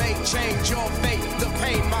destiny may change your fate. The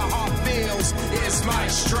pain my heart feels is my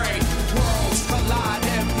strength. Worlds collide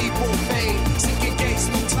and people fade, seeking gates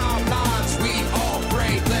through timelines we all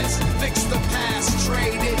prayed. Let's fix the past,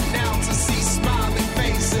 trade it now to see smiling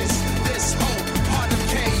faces. This hope, part of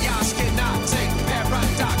chaos cannot take.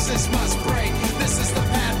 Paradoxes must break. This is the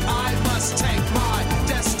path I must take. My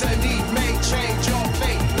destiny may change your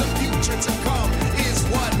fate. The future to come is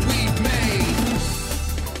what we've made.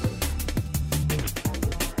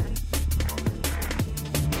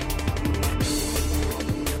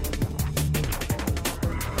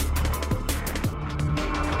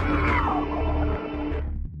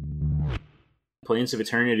 Plains of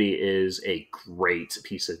Eternity is a great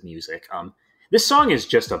piece of music. This song is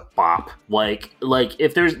just a bop. Like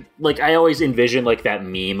if there's like, I always envision like that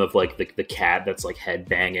meme of like the cat that's like head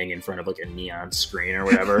banging in front of like a neon screen or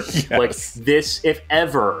whatever. Yes. Like this, if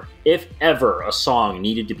ever a song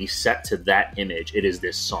needed to be set to that image, it is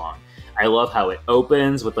this song. I love how it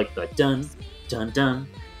opens with like the dun dun dun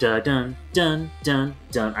dun dun dun dun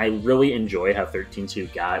dun. I really enjoy how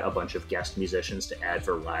 13-2 got a bunch of guest musicians to add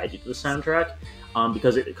variety to the soundtrack,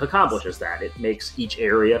 because it accomplishes that. It makes each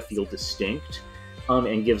area feel distinct,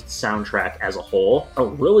 and gives the soundtrack as a whole a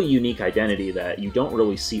really unique identity that you don't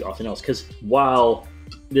really see often else. Because while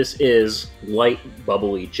this is light,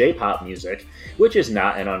 bubbly J-pop music, which is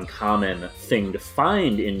not an uncommon thing to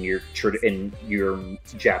find in your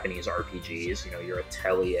Japanese RPGs, you know, your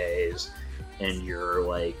Ateliers and your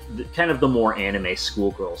like kind of the more anime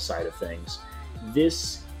schoolgirl side of things,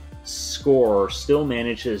 this score still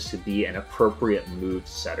manages to be an appropriate mood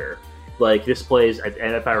setter. Like this plays, and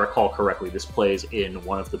if I recall correctly, this plays in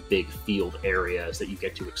one of the big field areas that you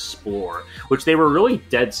get to explore, which they were really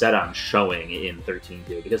dead set on showing in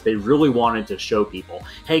 13-2, because they really wanted to show people,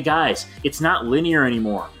 hey guys, it's not linear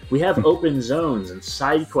anymore. We have open zones and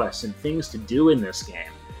side quests and things to do in this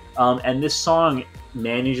game. And this song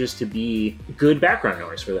manages to be good background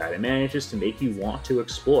noise for that. It manages to make you want to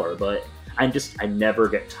explore, but I never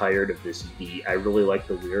get tired of this beat. I really like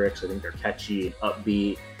the lyrics. I think they're catchy and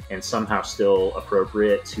upbeat and somehow still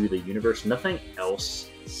appropriate to the universe. Nothing else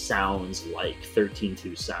sounds like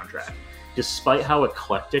 13-2's soundtrack. Despite how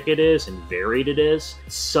eclectic it is and varied it is,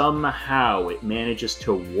 somehow it manages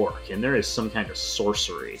to work, and there is some kind of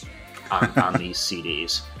sorcery on these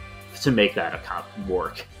CDs to make that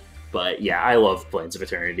work. But yeah, I love Plains of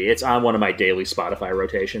Eternity. It's on one of my daily Spotify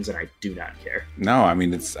rotations, and I do not care. No, I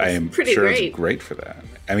mean I am sure great. It's great for that.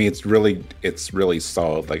 I mean, it's really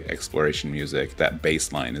solid, like exploration music. That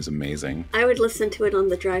bass line is amazing. I would listen to it on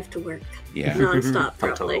the drive to work. Yeah, Nonstop,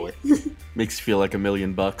 probably. Totally. Makes you feel like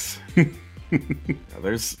 $1,000,000.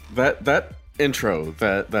 There's that intro,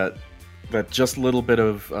 that just little bit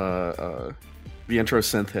of the intro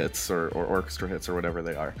synth hits or orchestra hits or whatever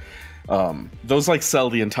they are. those like sell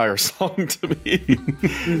the entire song to me.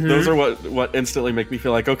 Those are what instantly make me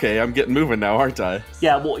feel like, okay, I'm getting moving now, aren't I?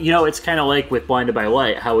 Yeah, well, it's kind of like with Blinded by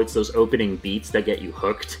Light, how it's those opening beats that get you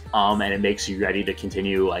hooked, and it makes you ready to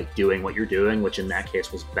continue like doing what you're doing, which in that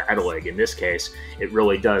case was battling. In this case, it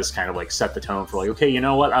really does kind of like set the tone for like, okay, you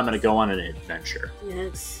know what, I'm going to go on an adventure. Yeah,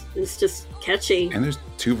 it's just catchy. And there's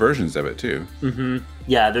 2 versions of it too. Mm-hmm.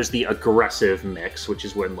 Yeah, there's the aggressive mix, which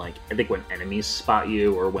is when like I think when enemies spot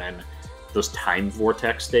you or when those time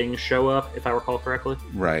vortex things show up, if I recall correctly.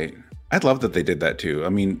 Right. I'd love that they did that too. I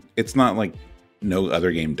mean, it's not like no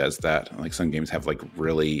other game does that. Like some games have like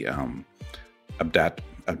really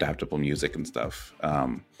adaptable music and stuff.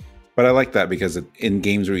 But I like that because in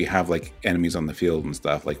games where you have like enemies on the field and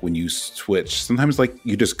stuff, like when you switch, sometimes like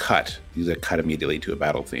you just cut immediately to a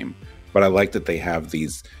battle theme. But I like that they have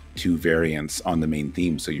these 2 variants on the main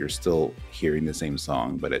theme, so you're still hearing the same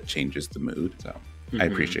song, but it changes the mood. So I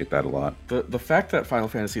appreciate that a lot. The fact that Final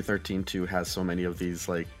Fantasy 13-2 has so many of these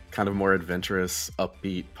like kind of more adventurous,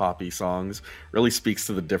 upbeat, poppy songs really speaks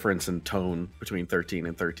to the difference in tone between 13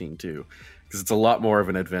 and 13-2. Because it's a lot more of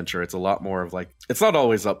an adventure. It's a lot more of like, it's not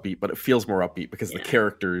always upbeat, but it feels more upbeat because the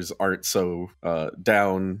characters aren't so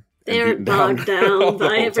down. They aren't bogged down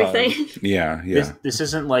by everything. Yeah. This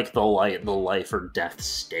isn't like the life or death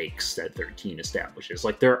stakes that 13 establishes.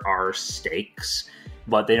 Like there are stakes,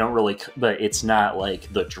 but they don't really. But it's not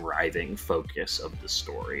like the driving focus of the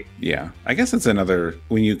story. Yeah, I guess it's another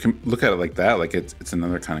when you look at it like that. Like it's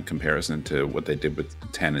another kind of comparison to what they did with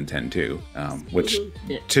 10 and 10-2, which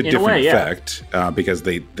to different effect because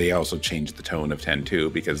they also changed the tone of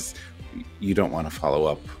 10-2 because you don't want to follow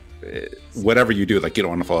up. Whatever you do, like you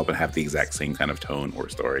don't want to follow up and have the exact same kind of tone or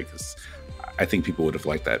story because I think people would have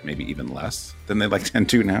liked that maybe even less than they like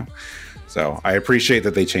 10-2 now. So I appreciate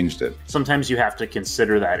that they changed it. Sometimes you have to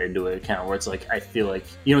consider that into account where it's like, I feel like,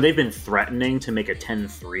 they've been threatening to make a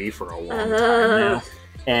 10-3 for a long time now.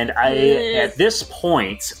 And at this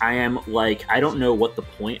point, I am like, I don't know what the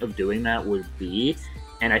point of doing that would be.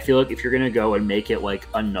 And I feel like if you're going to go and make it like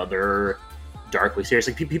another darkly serious,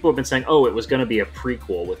 like people have been saying, oh, it was going to be a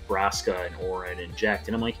prequel with Braska and Auron and Jecht.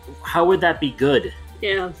 And I'm like, how would that be good?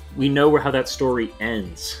 Yeah. We know how that story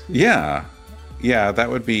ends. Yeah, that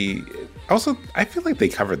would be... Also, I feel like they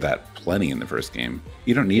covered that plenty in the first game.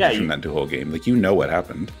 You don't need to turn that into a whole game. Like, you know what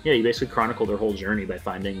happened. Yeah, you basically chronicle their whole journey by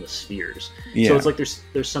finding the spheres. Yeah. So it's like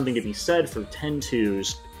there's something to be said for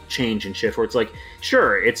 10-2's change and shift, where it's like,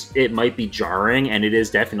 sure, it might be jarring, and it is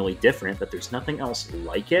definitely different, but there's nothing else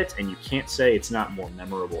like it, and you can't say it's not more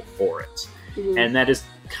memorable for it. Mm-hmm. And that is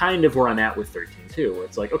kind of where I'm at with 13-2, where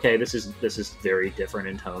it's like, okay, this is very different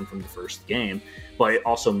in tone from the first game, but it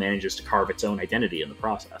also manages to carve its own identity in the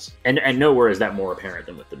process. And nowhere is that more apparent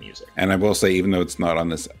than with the music. And I will say, even though it's not on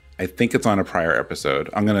this, I think it's on a prior episode.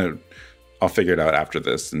 I'll figure it out after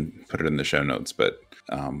this and put it in the show notes, but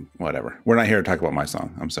whatever. We're not here to talk about my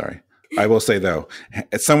song. I'm sorry. I will say, though,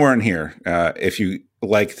 it's somewhere in here. If you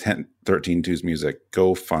like 13-2's music,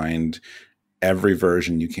 go find every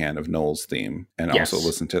version you can of Noel's theme and also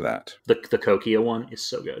listen to that. The Kokia one is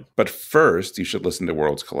so good. But first, you should listen to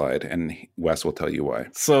Worlds Collide, and Wes will tell you why.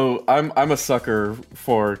 So I'm a sucker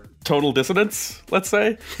for tonal dissonance, let's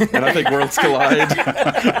say, and I think Worlds Collide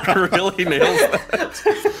really nails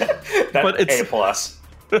that. But it's A+.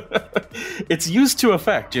 It's used to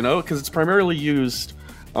effect, because it's primarily used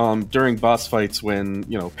during boss fights when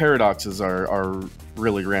paradoxes are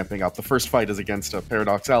really ramping up. The first fight is against a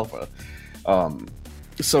Paradox Alpha.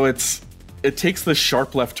 So it takes this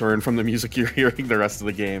sharp left turn from the music you're hearing the rest of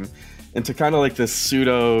the game into kind of like this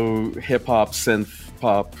pseudo hip-hop synth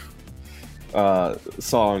pop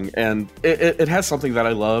song, and it has something that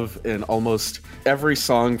I love in almost every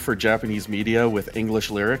song for Japanese media with English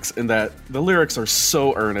lyrics, in that the lyrics are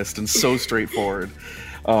so earnest and so straightforward.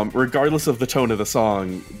 Regardless of the tone of the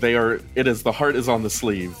song, it is the heart is on the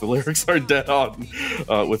sleeve. The lyrics are dead on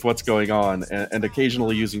with what's going on, and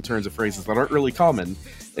occasionally using turns of phrases that aren't really common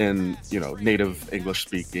in native English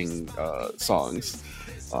speaking songs.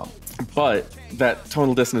 But that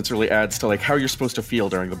tonal dissonance really adds to like how you're supposed to feel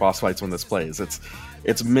during the boss fights when this plays.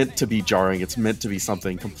 It's meant to be jarring. It's meant to be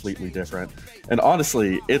something completely different. And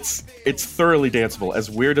honestly, it's thoroughly danceable.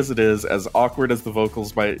 As weird as it is, as awkward as the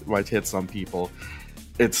vocals might hit some people,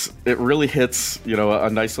 it really hits a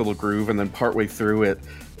nice little groove, and then partway through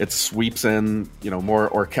it sweeps in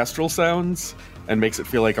more orchestral sounds and makes it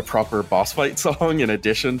feel like a proper boss fight song in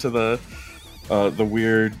addition to the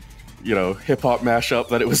weird hip-hop mashup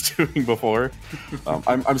that it was doing before.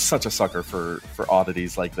 I'm such a sucker for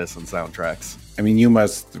oddities like this in soundtracks. I mean, you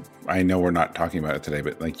must. I know we're not talking about it today,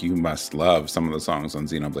 but like you must love some of the songs on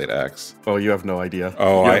Xenoblade X. Oh, you have no idea.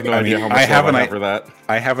 Oh, you have no idea how much I have love I have for that.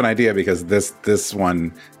 I have an idea because this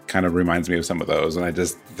one kind of reminds me of some of those, and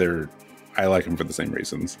I like them for the same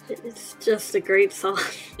reasons. It's just a great song.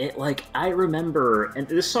 I remember, and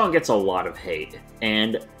this song gets a lot of hate,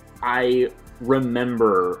 and I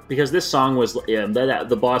remember because this song was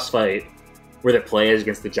the boss fight where the play is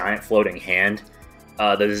against the giant floating hand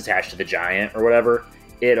that is attached to the giant or whatever.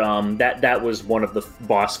 That was one of the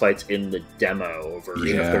boss fights in the demo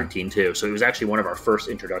version of 13.2. So it was actually one of our first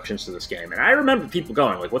introductions to this game, and I remember people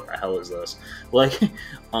going like, "What the hell is this?" But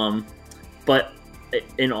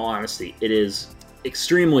in all honesty, it is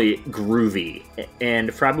extremely groovy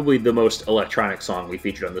and probably the most electronic song we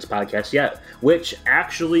featured on this podcast yet, which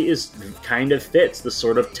actually is kind of fits the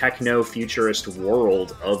sort of techno-futurist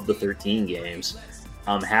world of the 13 games,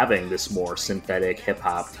 having this more synthetic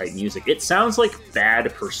hip-hop type music. It sounds like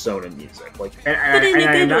bad Persona music,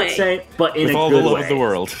 I'm not saying, but in with a all good the love way. of the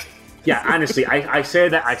world. Yeah, honestly, I say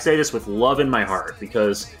this with love in my heart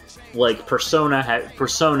because like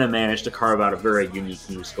Persona managed to carve out a very unique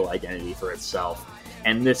musical identity for itself,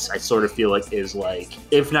 and this I sort of feel like is like,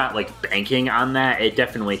 if not like banking on that, it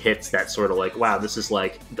definitely hits that sort of like, wow, this is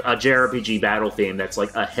like a JRPG battle theme that's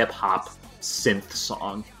like a hip hop synth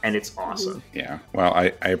song, and it's awesome. Yeah, well,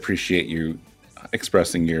 I appreciate you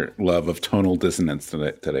expressing your love of tonal dissonance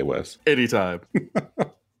today, Wes. Anytime.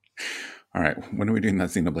 All right, when are we doing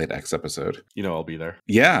that Xenoblade X episode? You know I'll be there.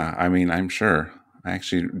 Yeah, I mean, I'm sure. I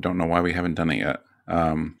actually don't know why we haven't done it yet.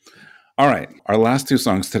 All right, our last two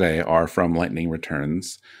songs today are from Lightning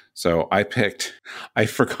Returns. So I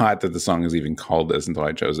forgot that the song is even called this until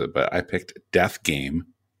I chose it, but I picked Death Game.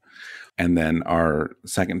 And then our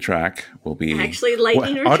second track will be... Actually,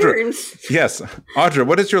 Lightning Returns. Audra, yes. Audra,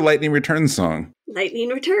 what is your Lightning Returns song? Lightning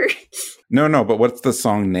Returns. No, but what's the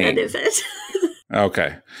song name? That is it.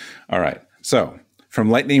 Okay. All right. So... from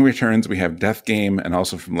Lightning Returns, we have Death Game, and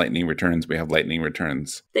also from Lightning Returns, we have Lightning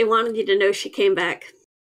Returns. They wanted you to know she came back.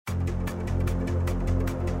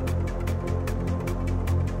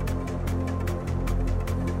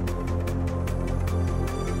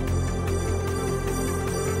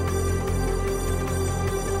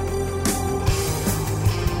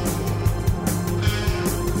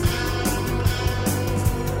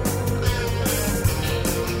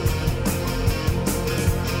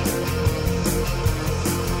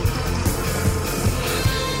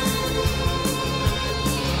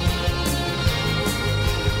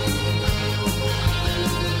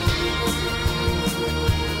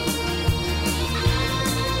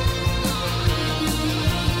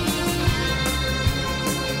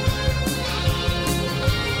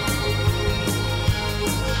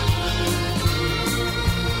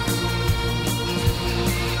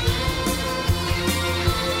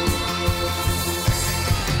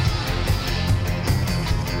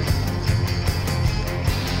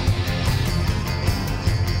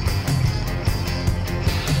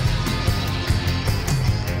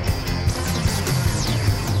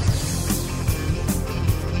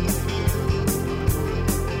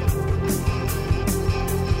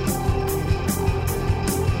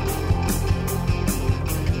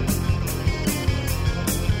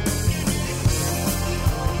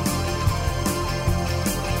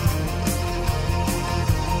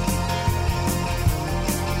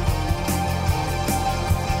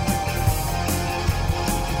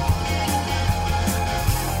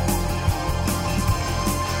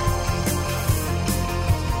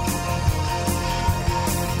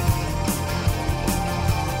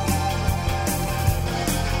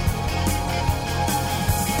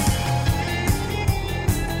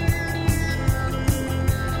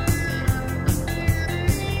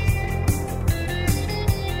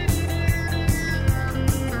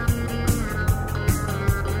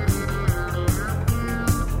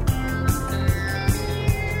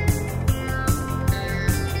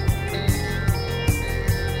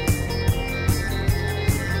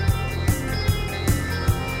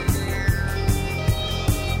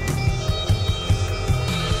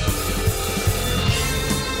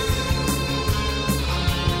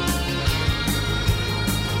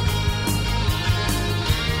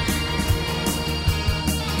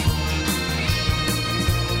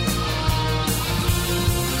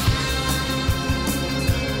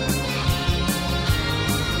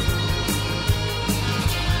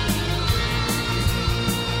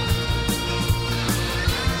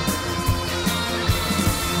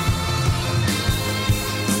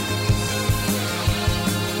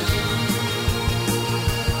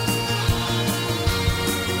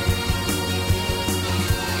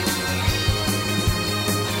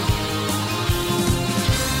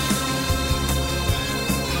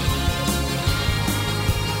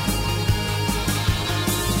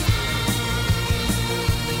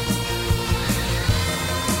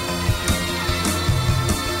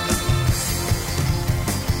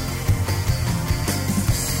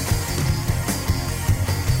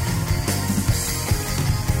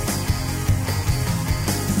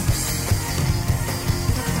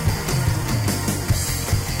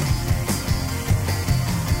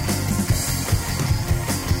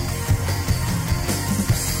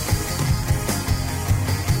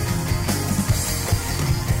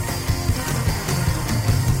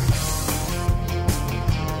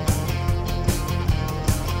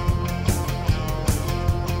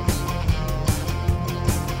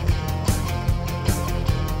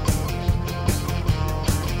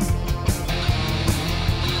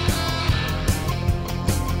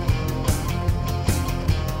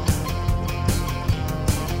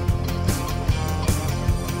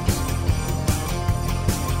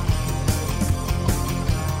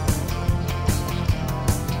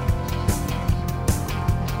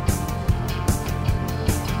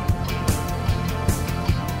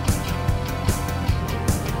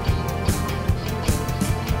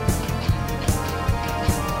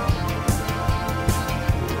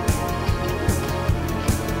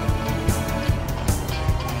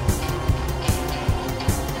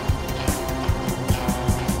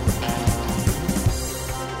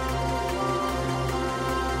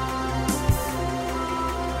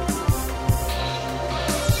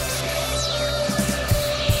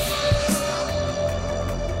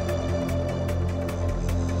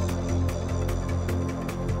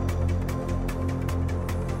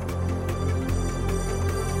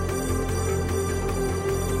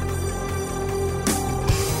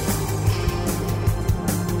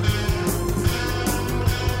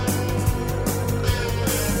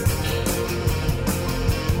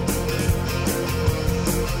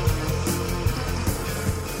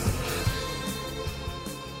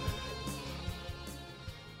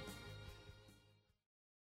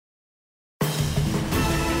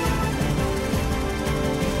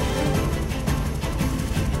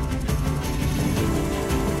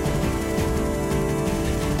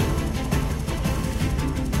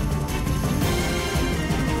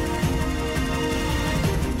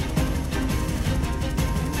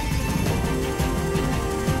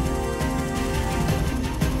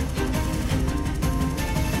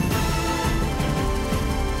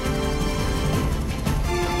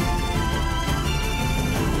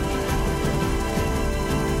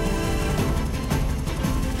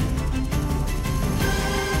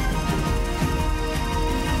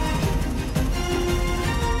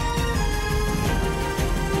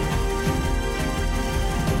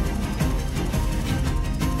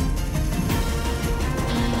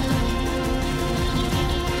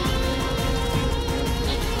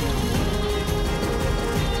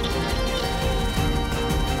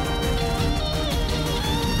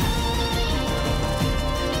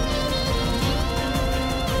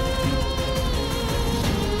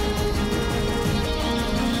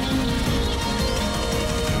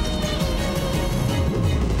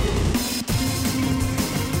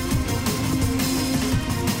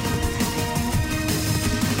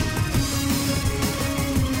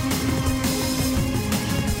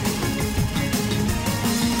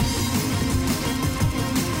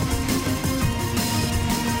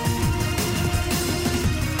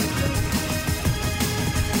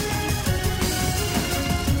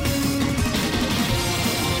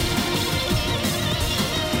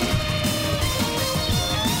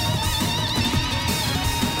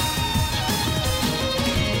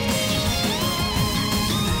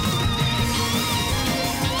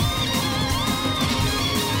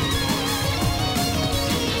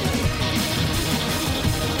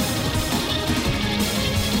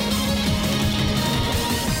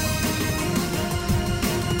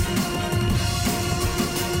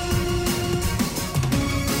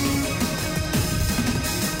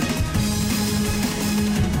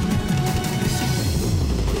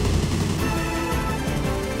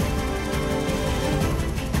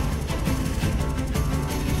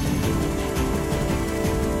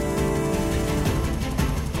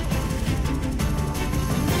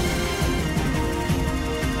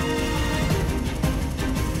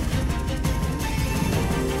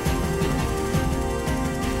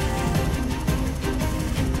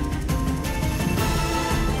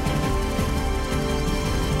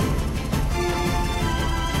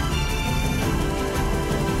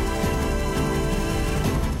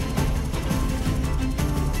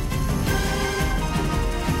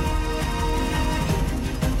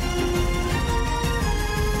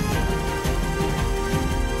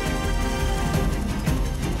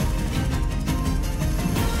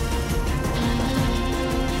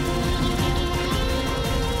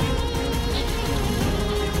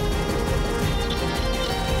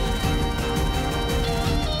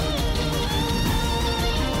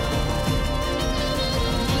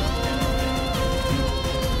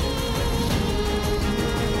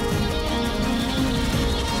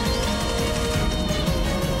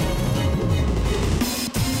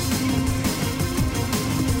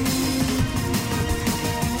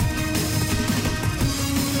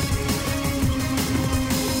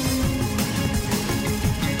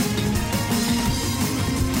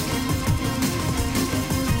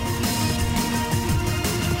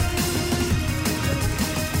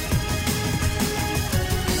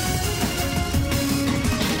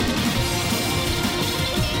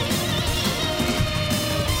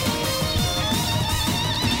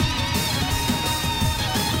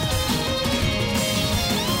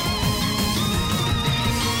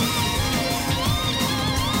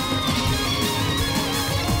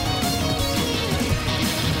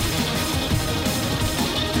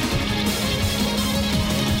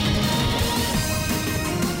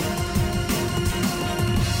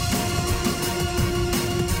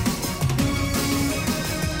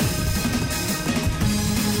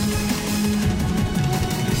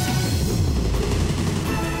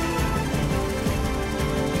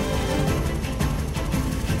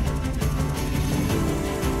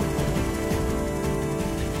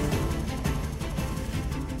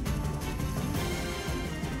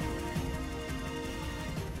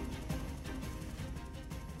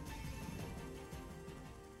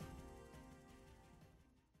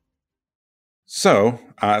 So,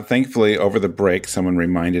 thankfully, over the break, someone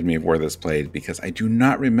reminded me of where this played because I do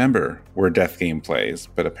not remember where Death Game plays,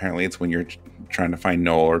 but apparently it's when you're trying to find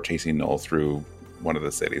Noel or chasing Noel through one of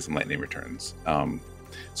the cities in Lightning Returns.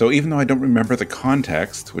 So even though I don't remember the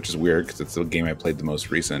context, which is weird because it's the game I played the most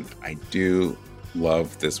recent, I do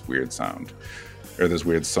love this weird sound, or this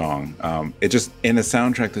weird song. It just, in a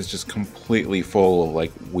soundtrack that's just completely full of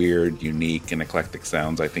like weird, unique, and eclectic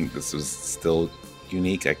sounds, I think this was still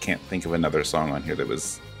unique. I can't think of another song on here that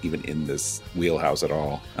was even in this wheelhouse at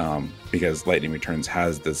all, because Lightning Returns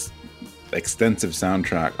has this extensive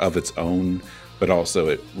soundtrack of its own, but also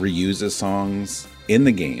it reuses songs in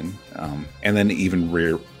the game, and then even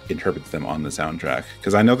reinterprets them on the soundtrack.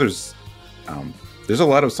 Because I know there's a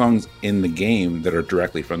lot of songs in the game that are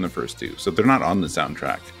directly from the first two, so they're not on the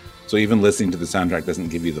soundtrack. So even listening to the soundtrack doesn't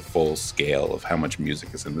give you the full scale of how much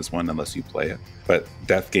music is in this one unless you play it. But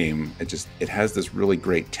Death Game, it has this really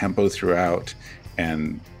great tempo throughout,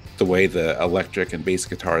 and the way the electric and bass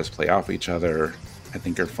guitars play off each other, I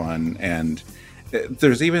think are fun. And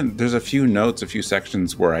there's a few notes, a few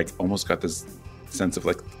sections where I almost got this sense of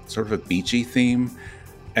like sort of a beachy theme,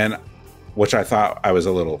 and which I thought I was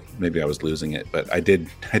maybe I was losing it, but I did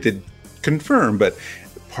confirm. But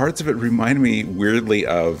parts of it remind me weirdly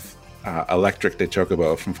of Electric de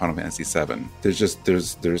Chocobo from Final Fantasy VII.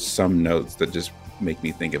 There's some notes that just make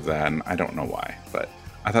me think of that, and I don't know why, but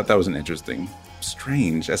I thought that was an interesting,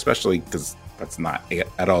 strange, especially because that's not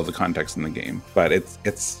at all the context in the game. But it's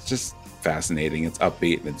just fascinating. It's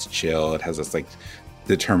upbeat and it's chill. It has this like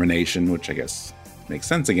determination, which I guess makes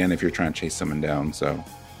sense again if you're trying to chase someone down. So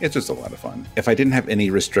it's just a lot of fun. If I didn't have any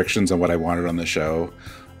restrictions on what I wanted on the show,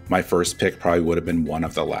 my first pick probably would have been one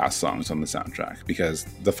of the last songs on the soundtrack, because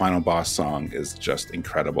the final boss song is just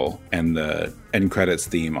incredible, and the end credits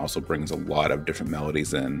theme also brings a lot of different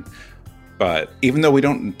melodies in. But even though we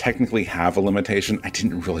don't technically have a limitation, I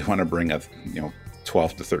didn't really want to bring a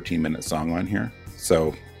 12 to 13 minute song on here.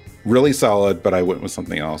 So really solid, but I went with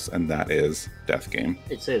something else, and that is Death Game.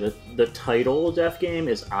 I'd say that the title Death Game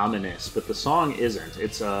is ominous, but the song isn't.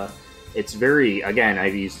 It's very, again,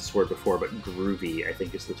 I've used this word before, but groovy, I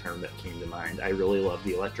think, is the term that came to mind. I really love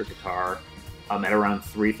the electric guitar. At around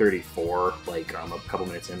 3:34, a couple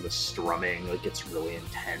minutes in, the strumming gets really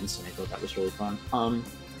intense, and I thought that was really fun.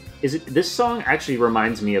 This song actually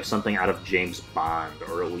reminds me of something out of James Bond,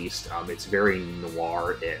 or at least it's very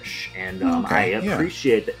noir-ish. And I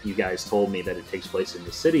appreciate that you guys told me that it takes place in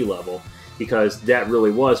the city level, because that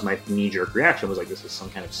really was my knee-jerk reaction. Was like, this is some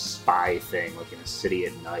kind of spy thing, like in a city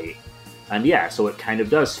at night. And yeah, so it kind of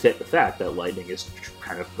does fit the fact that Lightning is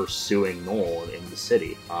kind of pursuing Noel in the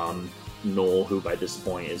city. Noel, who by this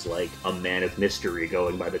point is like a man of mystery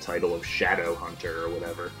going by the title of Shadow Hunter or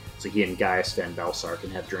whatever. So he and Gaius Van Belsar can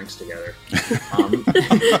have drinks together.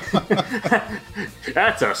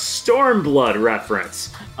 That's a Stormblood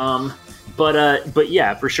reference. But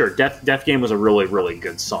yeah, for sure, Death Game was a really, really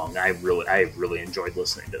good song. I really enjoyed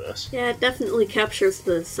listening to this. Yeah, it definitely captures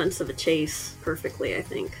the sense of a chase perfectly, I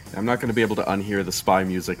think. I'm not going to be able to unhear the spy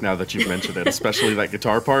music now that you've mentioned it, especially that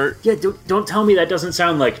guitar part. Yeah, don't tell me that doesn't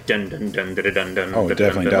sound like dun dun dun dun dun dun. Oh, it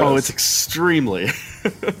definitely does. Oh, it's extremely.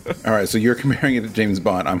 All right, so you're comparing it to James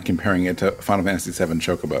Bond. I'm comparing it to Final Fantasy VII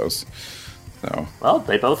Chocobos. So, well,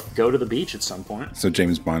 they both go to the beach at some point. So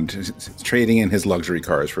James Bond is trading in his luxury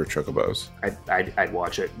cars for chocobos. I'd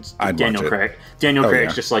watch it. Daniel Craig. Daniel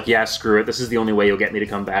Craig's just like, yeah, screw it. This is the only way you'll get me to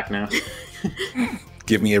come back now.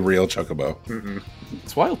 Give me a real chocobo. Mm-mm.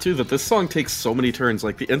 It's wild too that this song takes so many turns.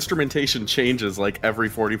 Like the instrumentation changes like every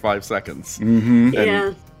 45 seconds. Mm-hmm.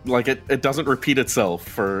 Yeah. Like it doesn't repeat itself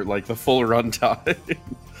for like the full runtime.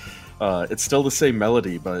 It's still the same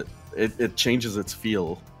melody, but it changes its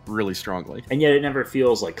feel really strongly, and yet it never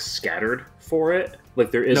feels like scattered for it. Like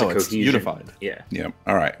there is a cohesion. It's unified. Yeah.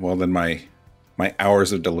 All right. Well, then my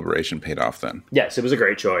hours of deliberation paid off. Then yes, it was a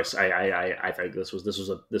great choice. I think this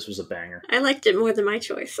was a banger. I liked it more than my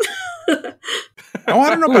choice. Oh, I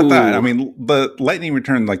don't know about that. I mean, the Lightning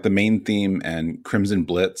Return, like the main theme, and Crimson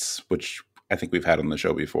Blitz, which I think we've had on the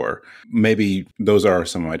show before. Maybe those are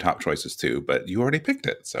some of my top choices too. But you already picked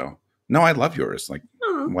it, so no, I love yours. Like.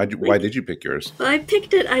 Why did you pick yours? I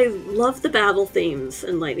picked it. I love the battle themes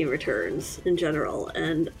in Lightning Returns in general,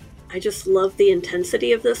 and I just love the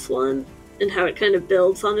intensity of this one and how it kind of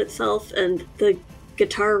builds on itself, and the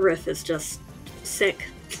guitar riff is just sick.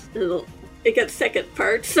 It gets sick at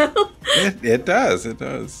parts, so... It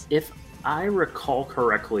does. If I recall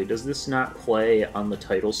correctly, does this not play on the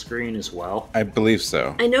title screen as well? I believe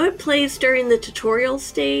so. I know it plays during the tutorial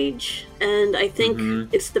stage, and I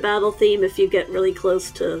think it's the battle theme if you get really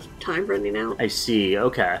close to time running out. I see,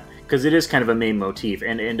 okay. because it is kind of a main motif,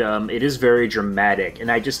 and it is very dramatic. And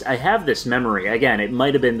I have this memory. Again, it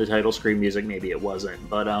might have been the title screen music, maybe it wasn't,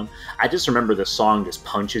 but I just remember the song just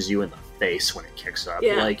punches you in the face when it kicks up.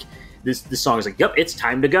 Yeah. Like this song is like, yep, it's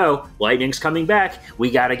time to go. Lightning's coming back. We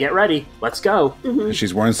gotta get ready. Let's go. Mm-hmm.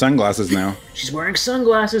 She's wearing sunglasses now. She's wearing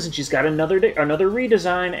sunglasses, and she's got another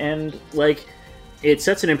redesign, and like, it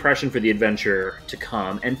sets an impression for the adventure to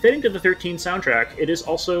come. And fitting to the 13 soundtrack, it is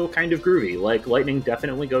also kind of groovy. Like, Lightning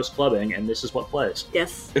definitely goes clubbing, and this is what plays.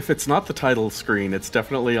 Yes. If it's not the title screen, it's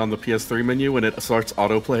definitely on the PS3 menu when it starts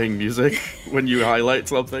auto-playing music when you highlight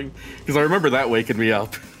something. Because I remember that waking me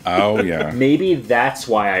up. Oh, yeah. Maybe that's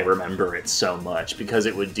why I remember it so much, because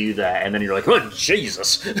it would do that, and then you're like, oh,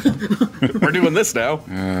 Jesus! We're doing this now.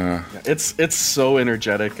 Uh, It's so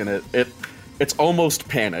energetic, and it's almost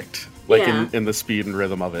panicked. Like Yeah. in the speed and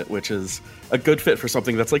rhythm of it, which is a good fit for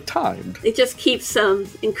something that's like timed. It just keeps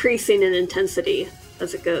increasing in intensity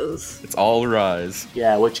as it goes. It's all rise.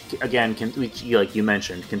 Yeah, which, again, like you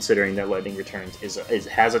mentioned, considering that Lightning Returns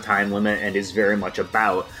has a time limit and is very much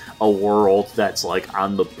about a world that's, like,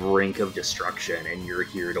 on the brink of destruction, and you're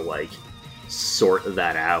here to, like, sort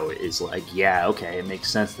that out, is like, yeah, okay, it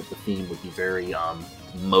makes sense that the theme would be very,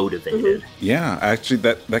 motivated. yeah, actually,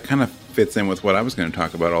 that kind of fits in with what I was going to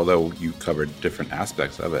talk about, although you covered different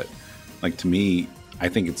aspects of it. Like, to me, I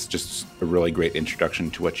think it's just a really great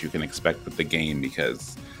introduction to what you can expect with the game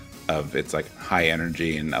because of its, like, high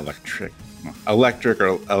energy and electric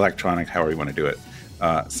or electronic, however you want to do it,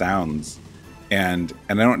 sounds. And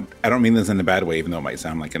I don't mean this in a bad way, even though it might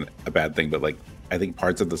sound like a bad thing, but, like, I think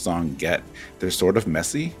parts of the song they're sort of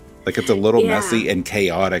messy. Like, it's a little messy and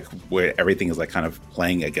chaotic where everything is, like, kind of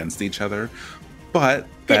playing against each other. But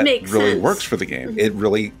that really works for the game. Mm-hmm. It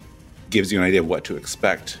really gives you an idea of what to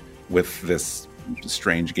expect with this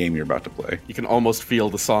strange game you're about to play. You can almost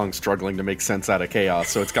feel the song struggling to make sense out of chaos.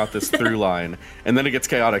 So it's got this through line, and then it gets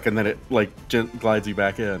chaotic, and then it, like, glides you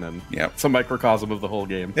back in, and it's a microcosm of the whole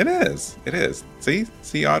game. It is. See,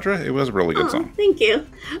 Audra? It was a really good song. Thank you.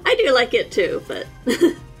 I do like it too, but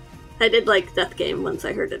I did like Death Game once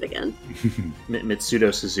I heard it again.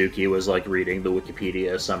 Mitsudo Suzuki was, like, reading the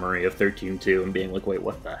Wikipedia summary of 13.2 and being like, wait,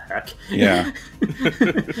 what the heck? Yeah.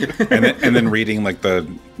 and then reading, like,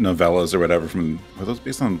 the novellas or whatever were those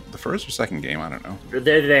based on the first or second game? I don't know.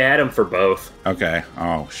 They had them for both. Okay.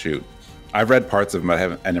 Oh, shoot. I've read parts of them,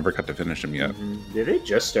 but I never got to finish them yet. Mm-hmm. They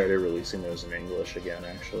just started releasing those in English again,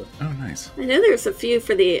 actually. Oh, nice. I know there's a few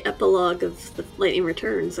for the epilogue of the Lightning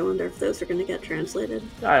Returns. I wonder if those are going to get translated.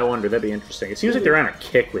 I wonder. That'd be interesting. It seems like they're on a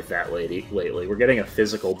kick with that lately. We're getting a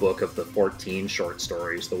physical book of the 14 short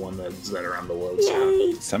stories, the one that are on the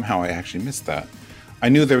lodestone. Somehow I actually missed that. I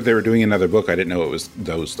knew they were doing another book. I didn't know it was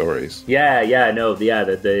those stories.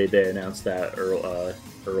 That they announced that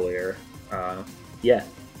earlier.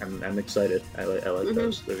 I'm excited. I like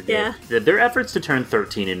those. They're good. Yeah. Their efforts to turn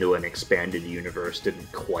 13 into an expanded universe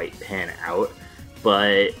didn't quite pan out,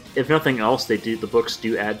 but if nothing else, the books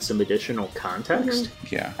do add some additional context.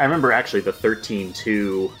 Mm-hmm. Yeah. I remember actually the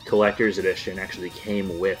 13.2 Collector's Edition actually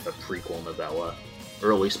came with a prequel novella,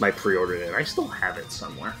 or at least I pre-ordered it. I still have it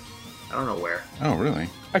somewhere. I don't know where. Oh, really?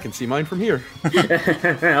 I can see mine from here.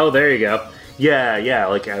 Oh, there you go. Yeah,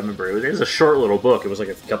 like, I remember, it was a short little book. It was like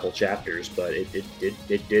a couple chapters, but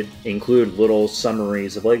it did include little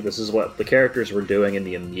summaries of, like, this is what the characters were doing in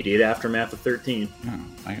the immediate aftermath of 13. Oh,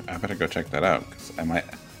 I better go check that out, because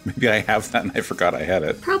maybe I have that and I forgot I had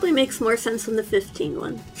it. Probably makes more sense than the 15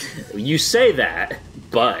 one. You say that,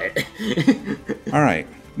 but... All right.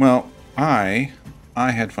 Well, I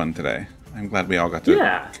had fun today. I'm glad we all got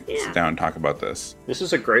to sit down and talk about this. This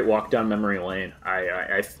is a great walk down memory lane. I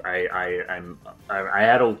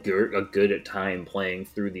had a good time playing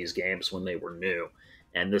through these games when they were new,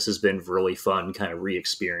 and this has been really fun, kind of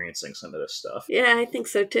re-experiencing some of this stuff. Yeah, I think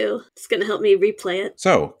so too. It's going to help me replay it.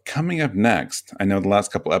 So, coming up next, I know the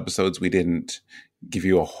last couple episodes we didn't give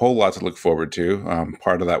you a whole lot to look forward to.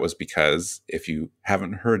 Part of that was because, if you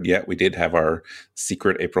haven't heard yet, we did have our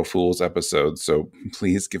secret April Fool's episode. So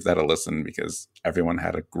please give that a listen, because everyone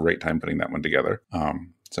had a great time putting that one together.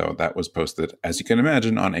 So that was posted, as you can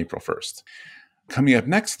imagine, on April 1st. Coming up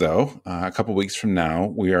next, though, a couple weeks from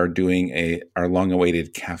now, we are doing our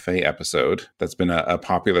long-awaited cafe episode. That's been a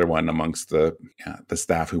popular one amongst the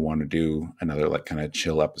staff who want to do another, like, kind of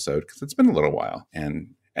chill episode, because it's been a little while. And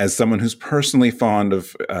as someone who's personally fond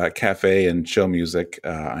of cafe and chill music,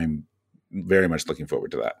 I'm very much looking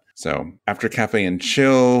forward to that. So after cafe and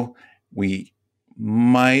chill, we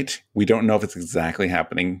don't know if it's exactly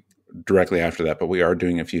happening directly after that, but we are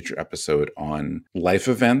doing a future episode on life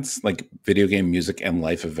events, like video game music and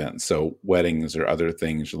life events. So weddings or other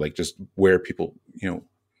things, like just where people,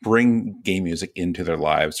 bring game music into their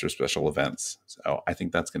lives for special events. So I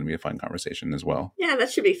think that's going to be a fun conversation as well. Yeah,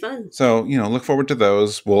 that should be fun. So, look forward to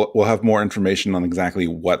those. We'll have more information on exactly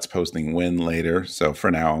what's posting when later. So for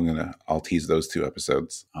now, I'll tease those 2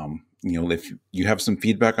 episodes. If you have some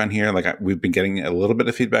feedback on here, we've been getting a little bit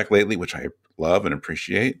of feedback lately, which I love and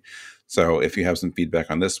appreciate. So if you have some feedback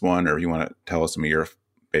on this one, or you want to tell us some of your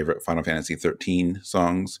favorite Final Fantasy 13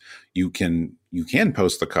 songs, you can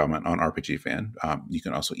post a comment on RPG Fan. You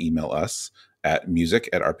can also email us at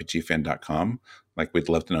music@rpgfan.com. We'd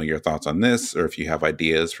love to know your thoughts on this, or if you have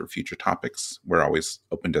ideas for future topics, we're always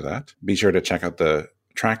open to that. Be sure to check out the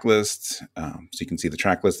track list, so you can see the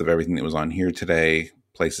track list of everything that was on here today,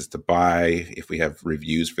 places to buy, if we have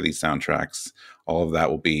reviews for these soundtracks. All of that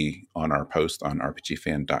will be on our post on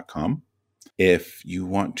rpgfan.com. If you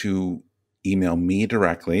want to email me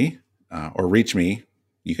directly or reach me,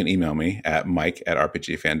 you can email me at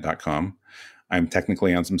mike@rpgfan.com. I'm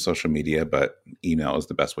technically on some social media, but email is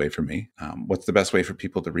the best way for me. What's the best way for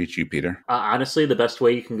people to reach you, Peter? Honestly, the best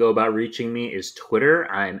way you can go about reaching me is Twitter.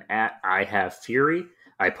 I'm at IHaveFury.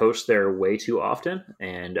 I post there way too often,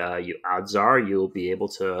 and odds are you'll be able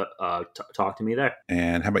to talk to me there.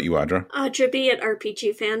 And how about you, Audra? Audra B at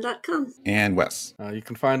rpgfan.com. And Wes? You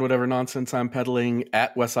can find whatever nonsense I'm peddling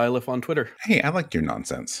at Wes Iliff on Twitter. Hey, I like your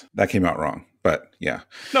nonsense. That came out wrong, but yeah.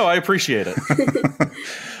 No, I appreciate it.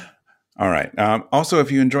 All right. Also,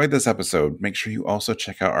 if you enjoyed this episode, make sure you also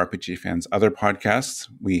check out RPG Fan's other podcasts.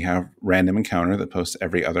 We have Random Encounter that posts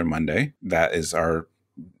every other Monday. That is our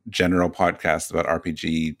general podcast about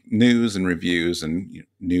RPG news and reviews and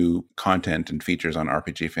new content and features on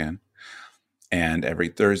RPG Fan. And every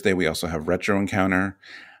Thursday, we also have Retro Encounter.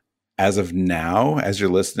 As of now, as you're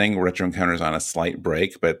listening, Retro Encounter is on a slight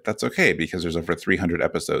break, but that's okay because there's over 300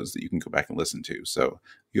 episodes that you can go back and listen to. So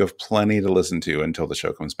you have plenty to listen to until the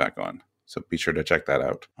show comes back on. So be sure to check that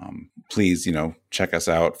out. Please, check us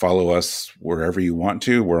out. Follow us wherever you want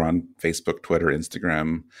to. We're on Facebook, Twitter,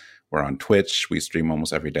 Instagram. We're on Twitch. We stream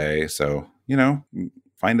almost every day. So,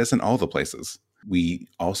 find us in all the places. We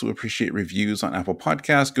also appreciate reviews on Apple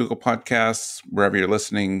Podcasts, Google Podcasts, wherever you're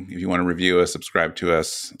listening. If you want to review us, subscribe to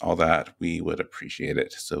us, all that, we would appreciate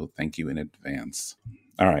it. So thank you in advance.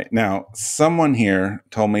 All right. Now, someone here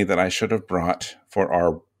told me that I should have brought for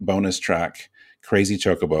our bonus track Crazy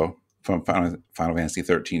Chocobo from Final Fantasy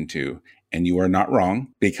 13-2. And you are not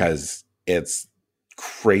wrong, because it's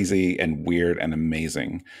crazy and weird and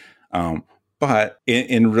amazing. But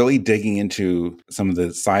in really digging into some of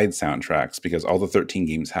the side soundtracks, because all the 13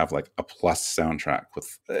 games have a plus soundtrack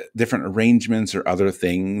with different arrangements or other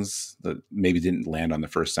things that maybe didn't land on the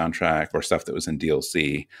first soundtrack or stuff that was in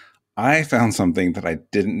DLC, I found something that I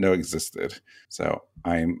didn't know existed. So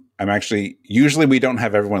I'm actually, usually we don't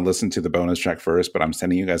have everyone listen to the bonus track first, but I'm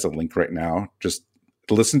sending you guys a link right now. Just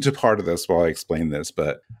listen to part of this while I explain this.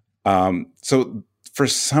 But so for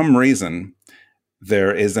some reason,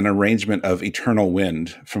 there is an arrangement of Eternal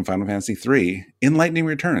Wind from Final Fantasy III in Lightning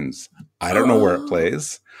Returns. I don't know where it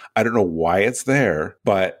plays. I don't know why it's there,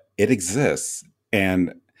 but it exists.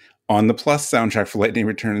 And on the Plus soundtrack for Lightning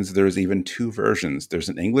Returns, there's even 2 versions. There's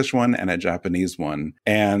an English one and a Japanese one.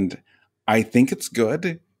 And I think it's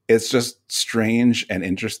good. It's just strange and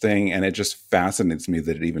interesting, and it just fascinates me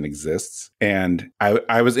that it even exists. And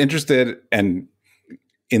I was interested in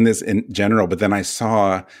this in general, but then I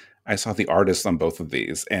saw the artists on both of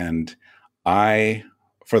these, and I,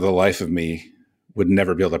 for the life of me, would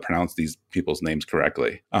never be able to pronounce these people's names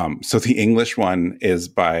correctly. So the English one is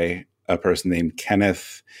by a person named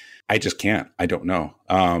Kenneth. I just can't. I don't know.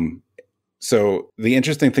 So the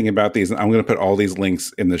interesting thing about these, and I'm going to put all these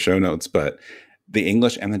links in the show notes, but the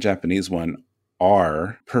English and the Japanese one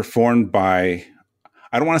are performed by,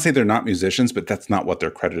 I don't want to say they're not musicians, but that's not what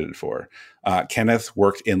they're credited for. Kenneth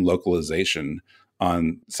worked in localization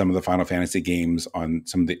on some of the Final Fantasy games, on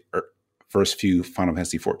some of the first few Final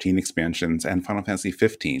Fantasy 14 expansions and Final Fantasy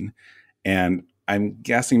 15. And I'm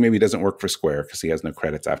guessing maybe he doesn't work for Square because he has no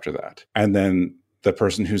credits after that. And then the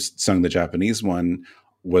person who sung the Japanese one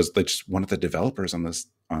was just one of the developers on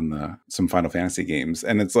some Final Fantasy games.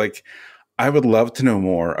 And it's I would love to know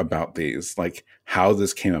more about these, how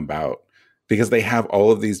this came about, because they have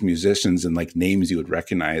all of these musicians and names you would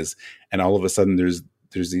recognize. And all of a sudden there's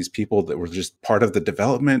there's these people that were just part of the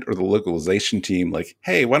development or the localization team. Like,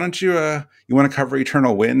 hey, why don't you you want to cover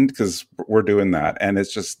Eternal Wind? Because we're doing that, and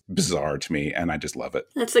it's just bizarre to me, and I just love it.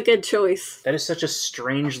 That's a good choice. That is such a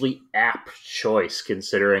strangely apt choice,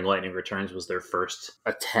 considering Lightning Returns was their first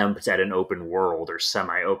attempt at an open world or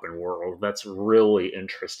semi-open world. That's really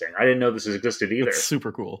interesting. I didn't know this existed either. It's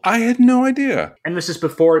super cool. I had no idea. And this is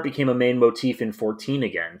before it became a main motif in 14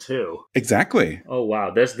 again, too. Exactly. Oh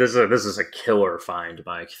wow, this is a killer find,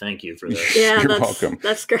 Mike. Thank you for this. Yeah, You're welcome.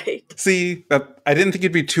 That's great. See, that I didn't think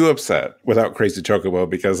you'd be too upset without Crazy Chocobo,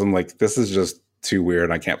 because I'm like, this is just too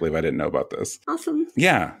weird. I can't believe I didn't know about this. Awesome.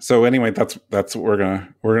 Yeah. So anyway, that's what we're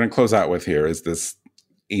gonna close out with here. Is this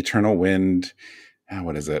Eternal Wind?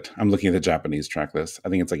 What is it? I'm looking at the Japanese track list. I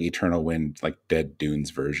think it's like Eternal Wind, like Dead Dunes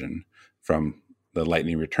version from the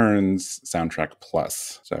Lightning Returns soundtrack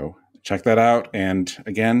plus. So check that out. And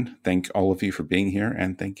again, thank all of you for being here,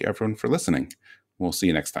 and thank you everyone for listening. We'll see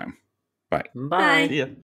you next time. Bye. Bye. See ya.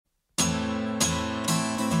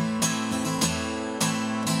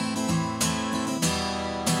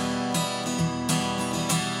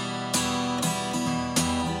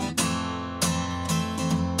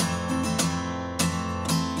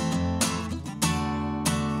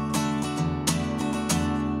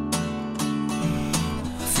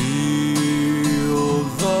 Feel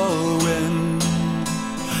the wind,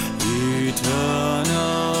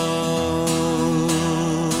 eternal,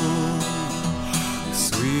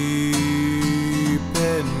 sweeping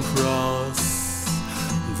across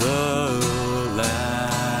the land,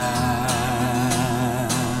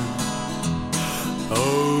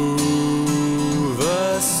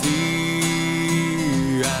 over sea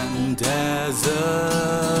and desert.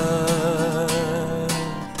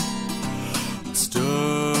 Stirring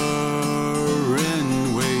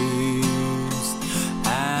waves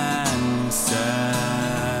and sand,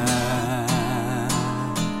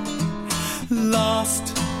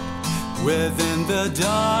 lost within the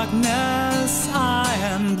darkness, I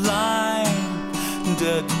am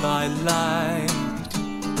blinded by light,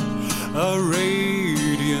 a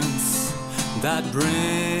radiance that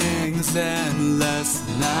brings endless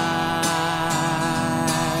night.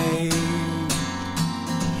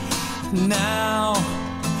 Now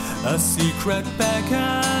a secret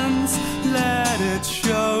beckons, let it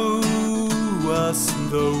show us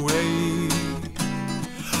the way.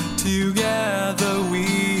 Together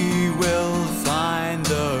we will find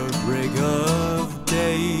the break of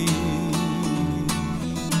day.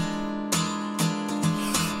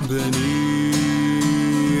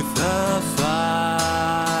 Beneath the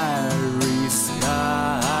fiery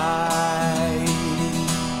sky,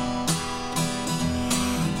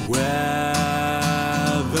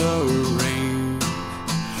 where the rain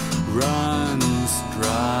runs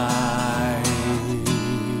dry,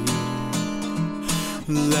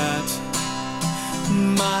 let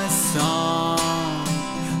my song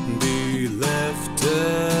be lifted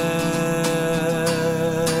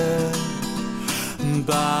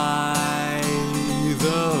by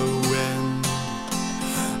the wind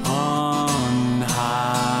on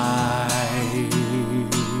high.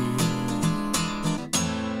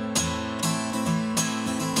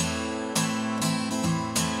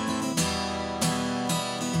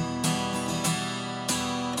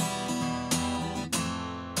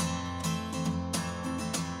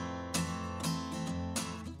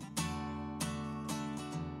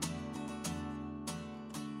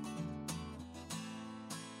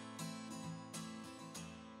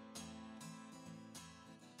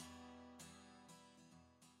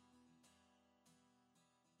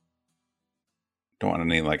 Don't want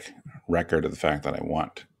any like record of the fact that I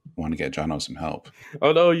want to get Jono some help.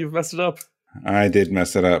 Oh no, you've messed it up. I did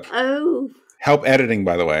mess it up. Oh, Help editing,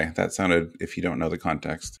 by the way. That sounded, if you don't know the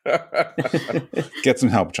context. Get some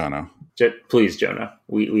help, Jono. Please, Jonah,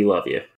 we love you.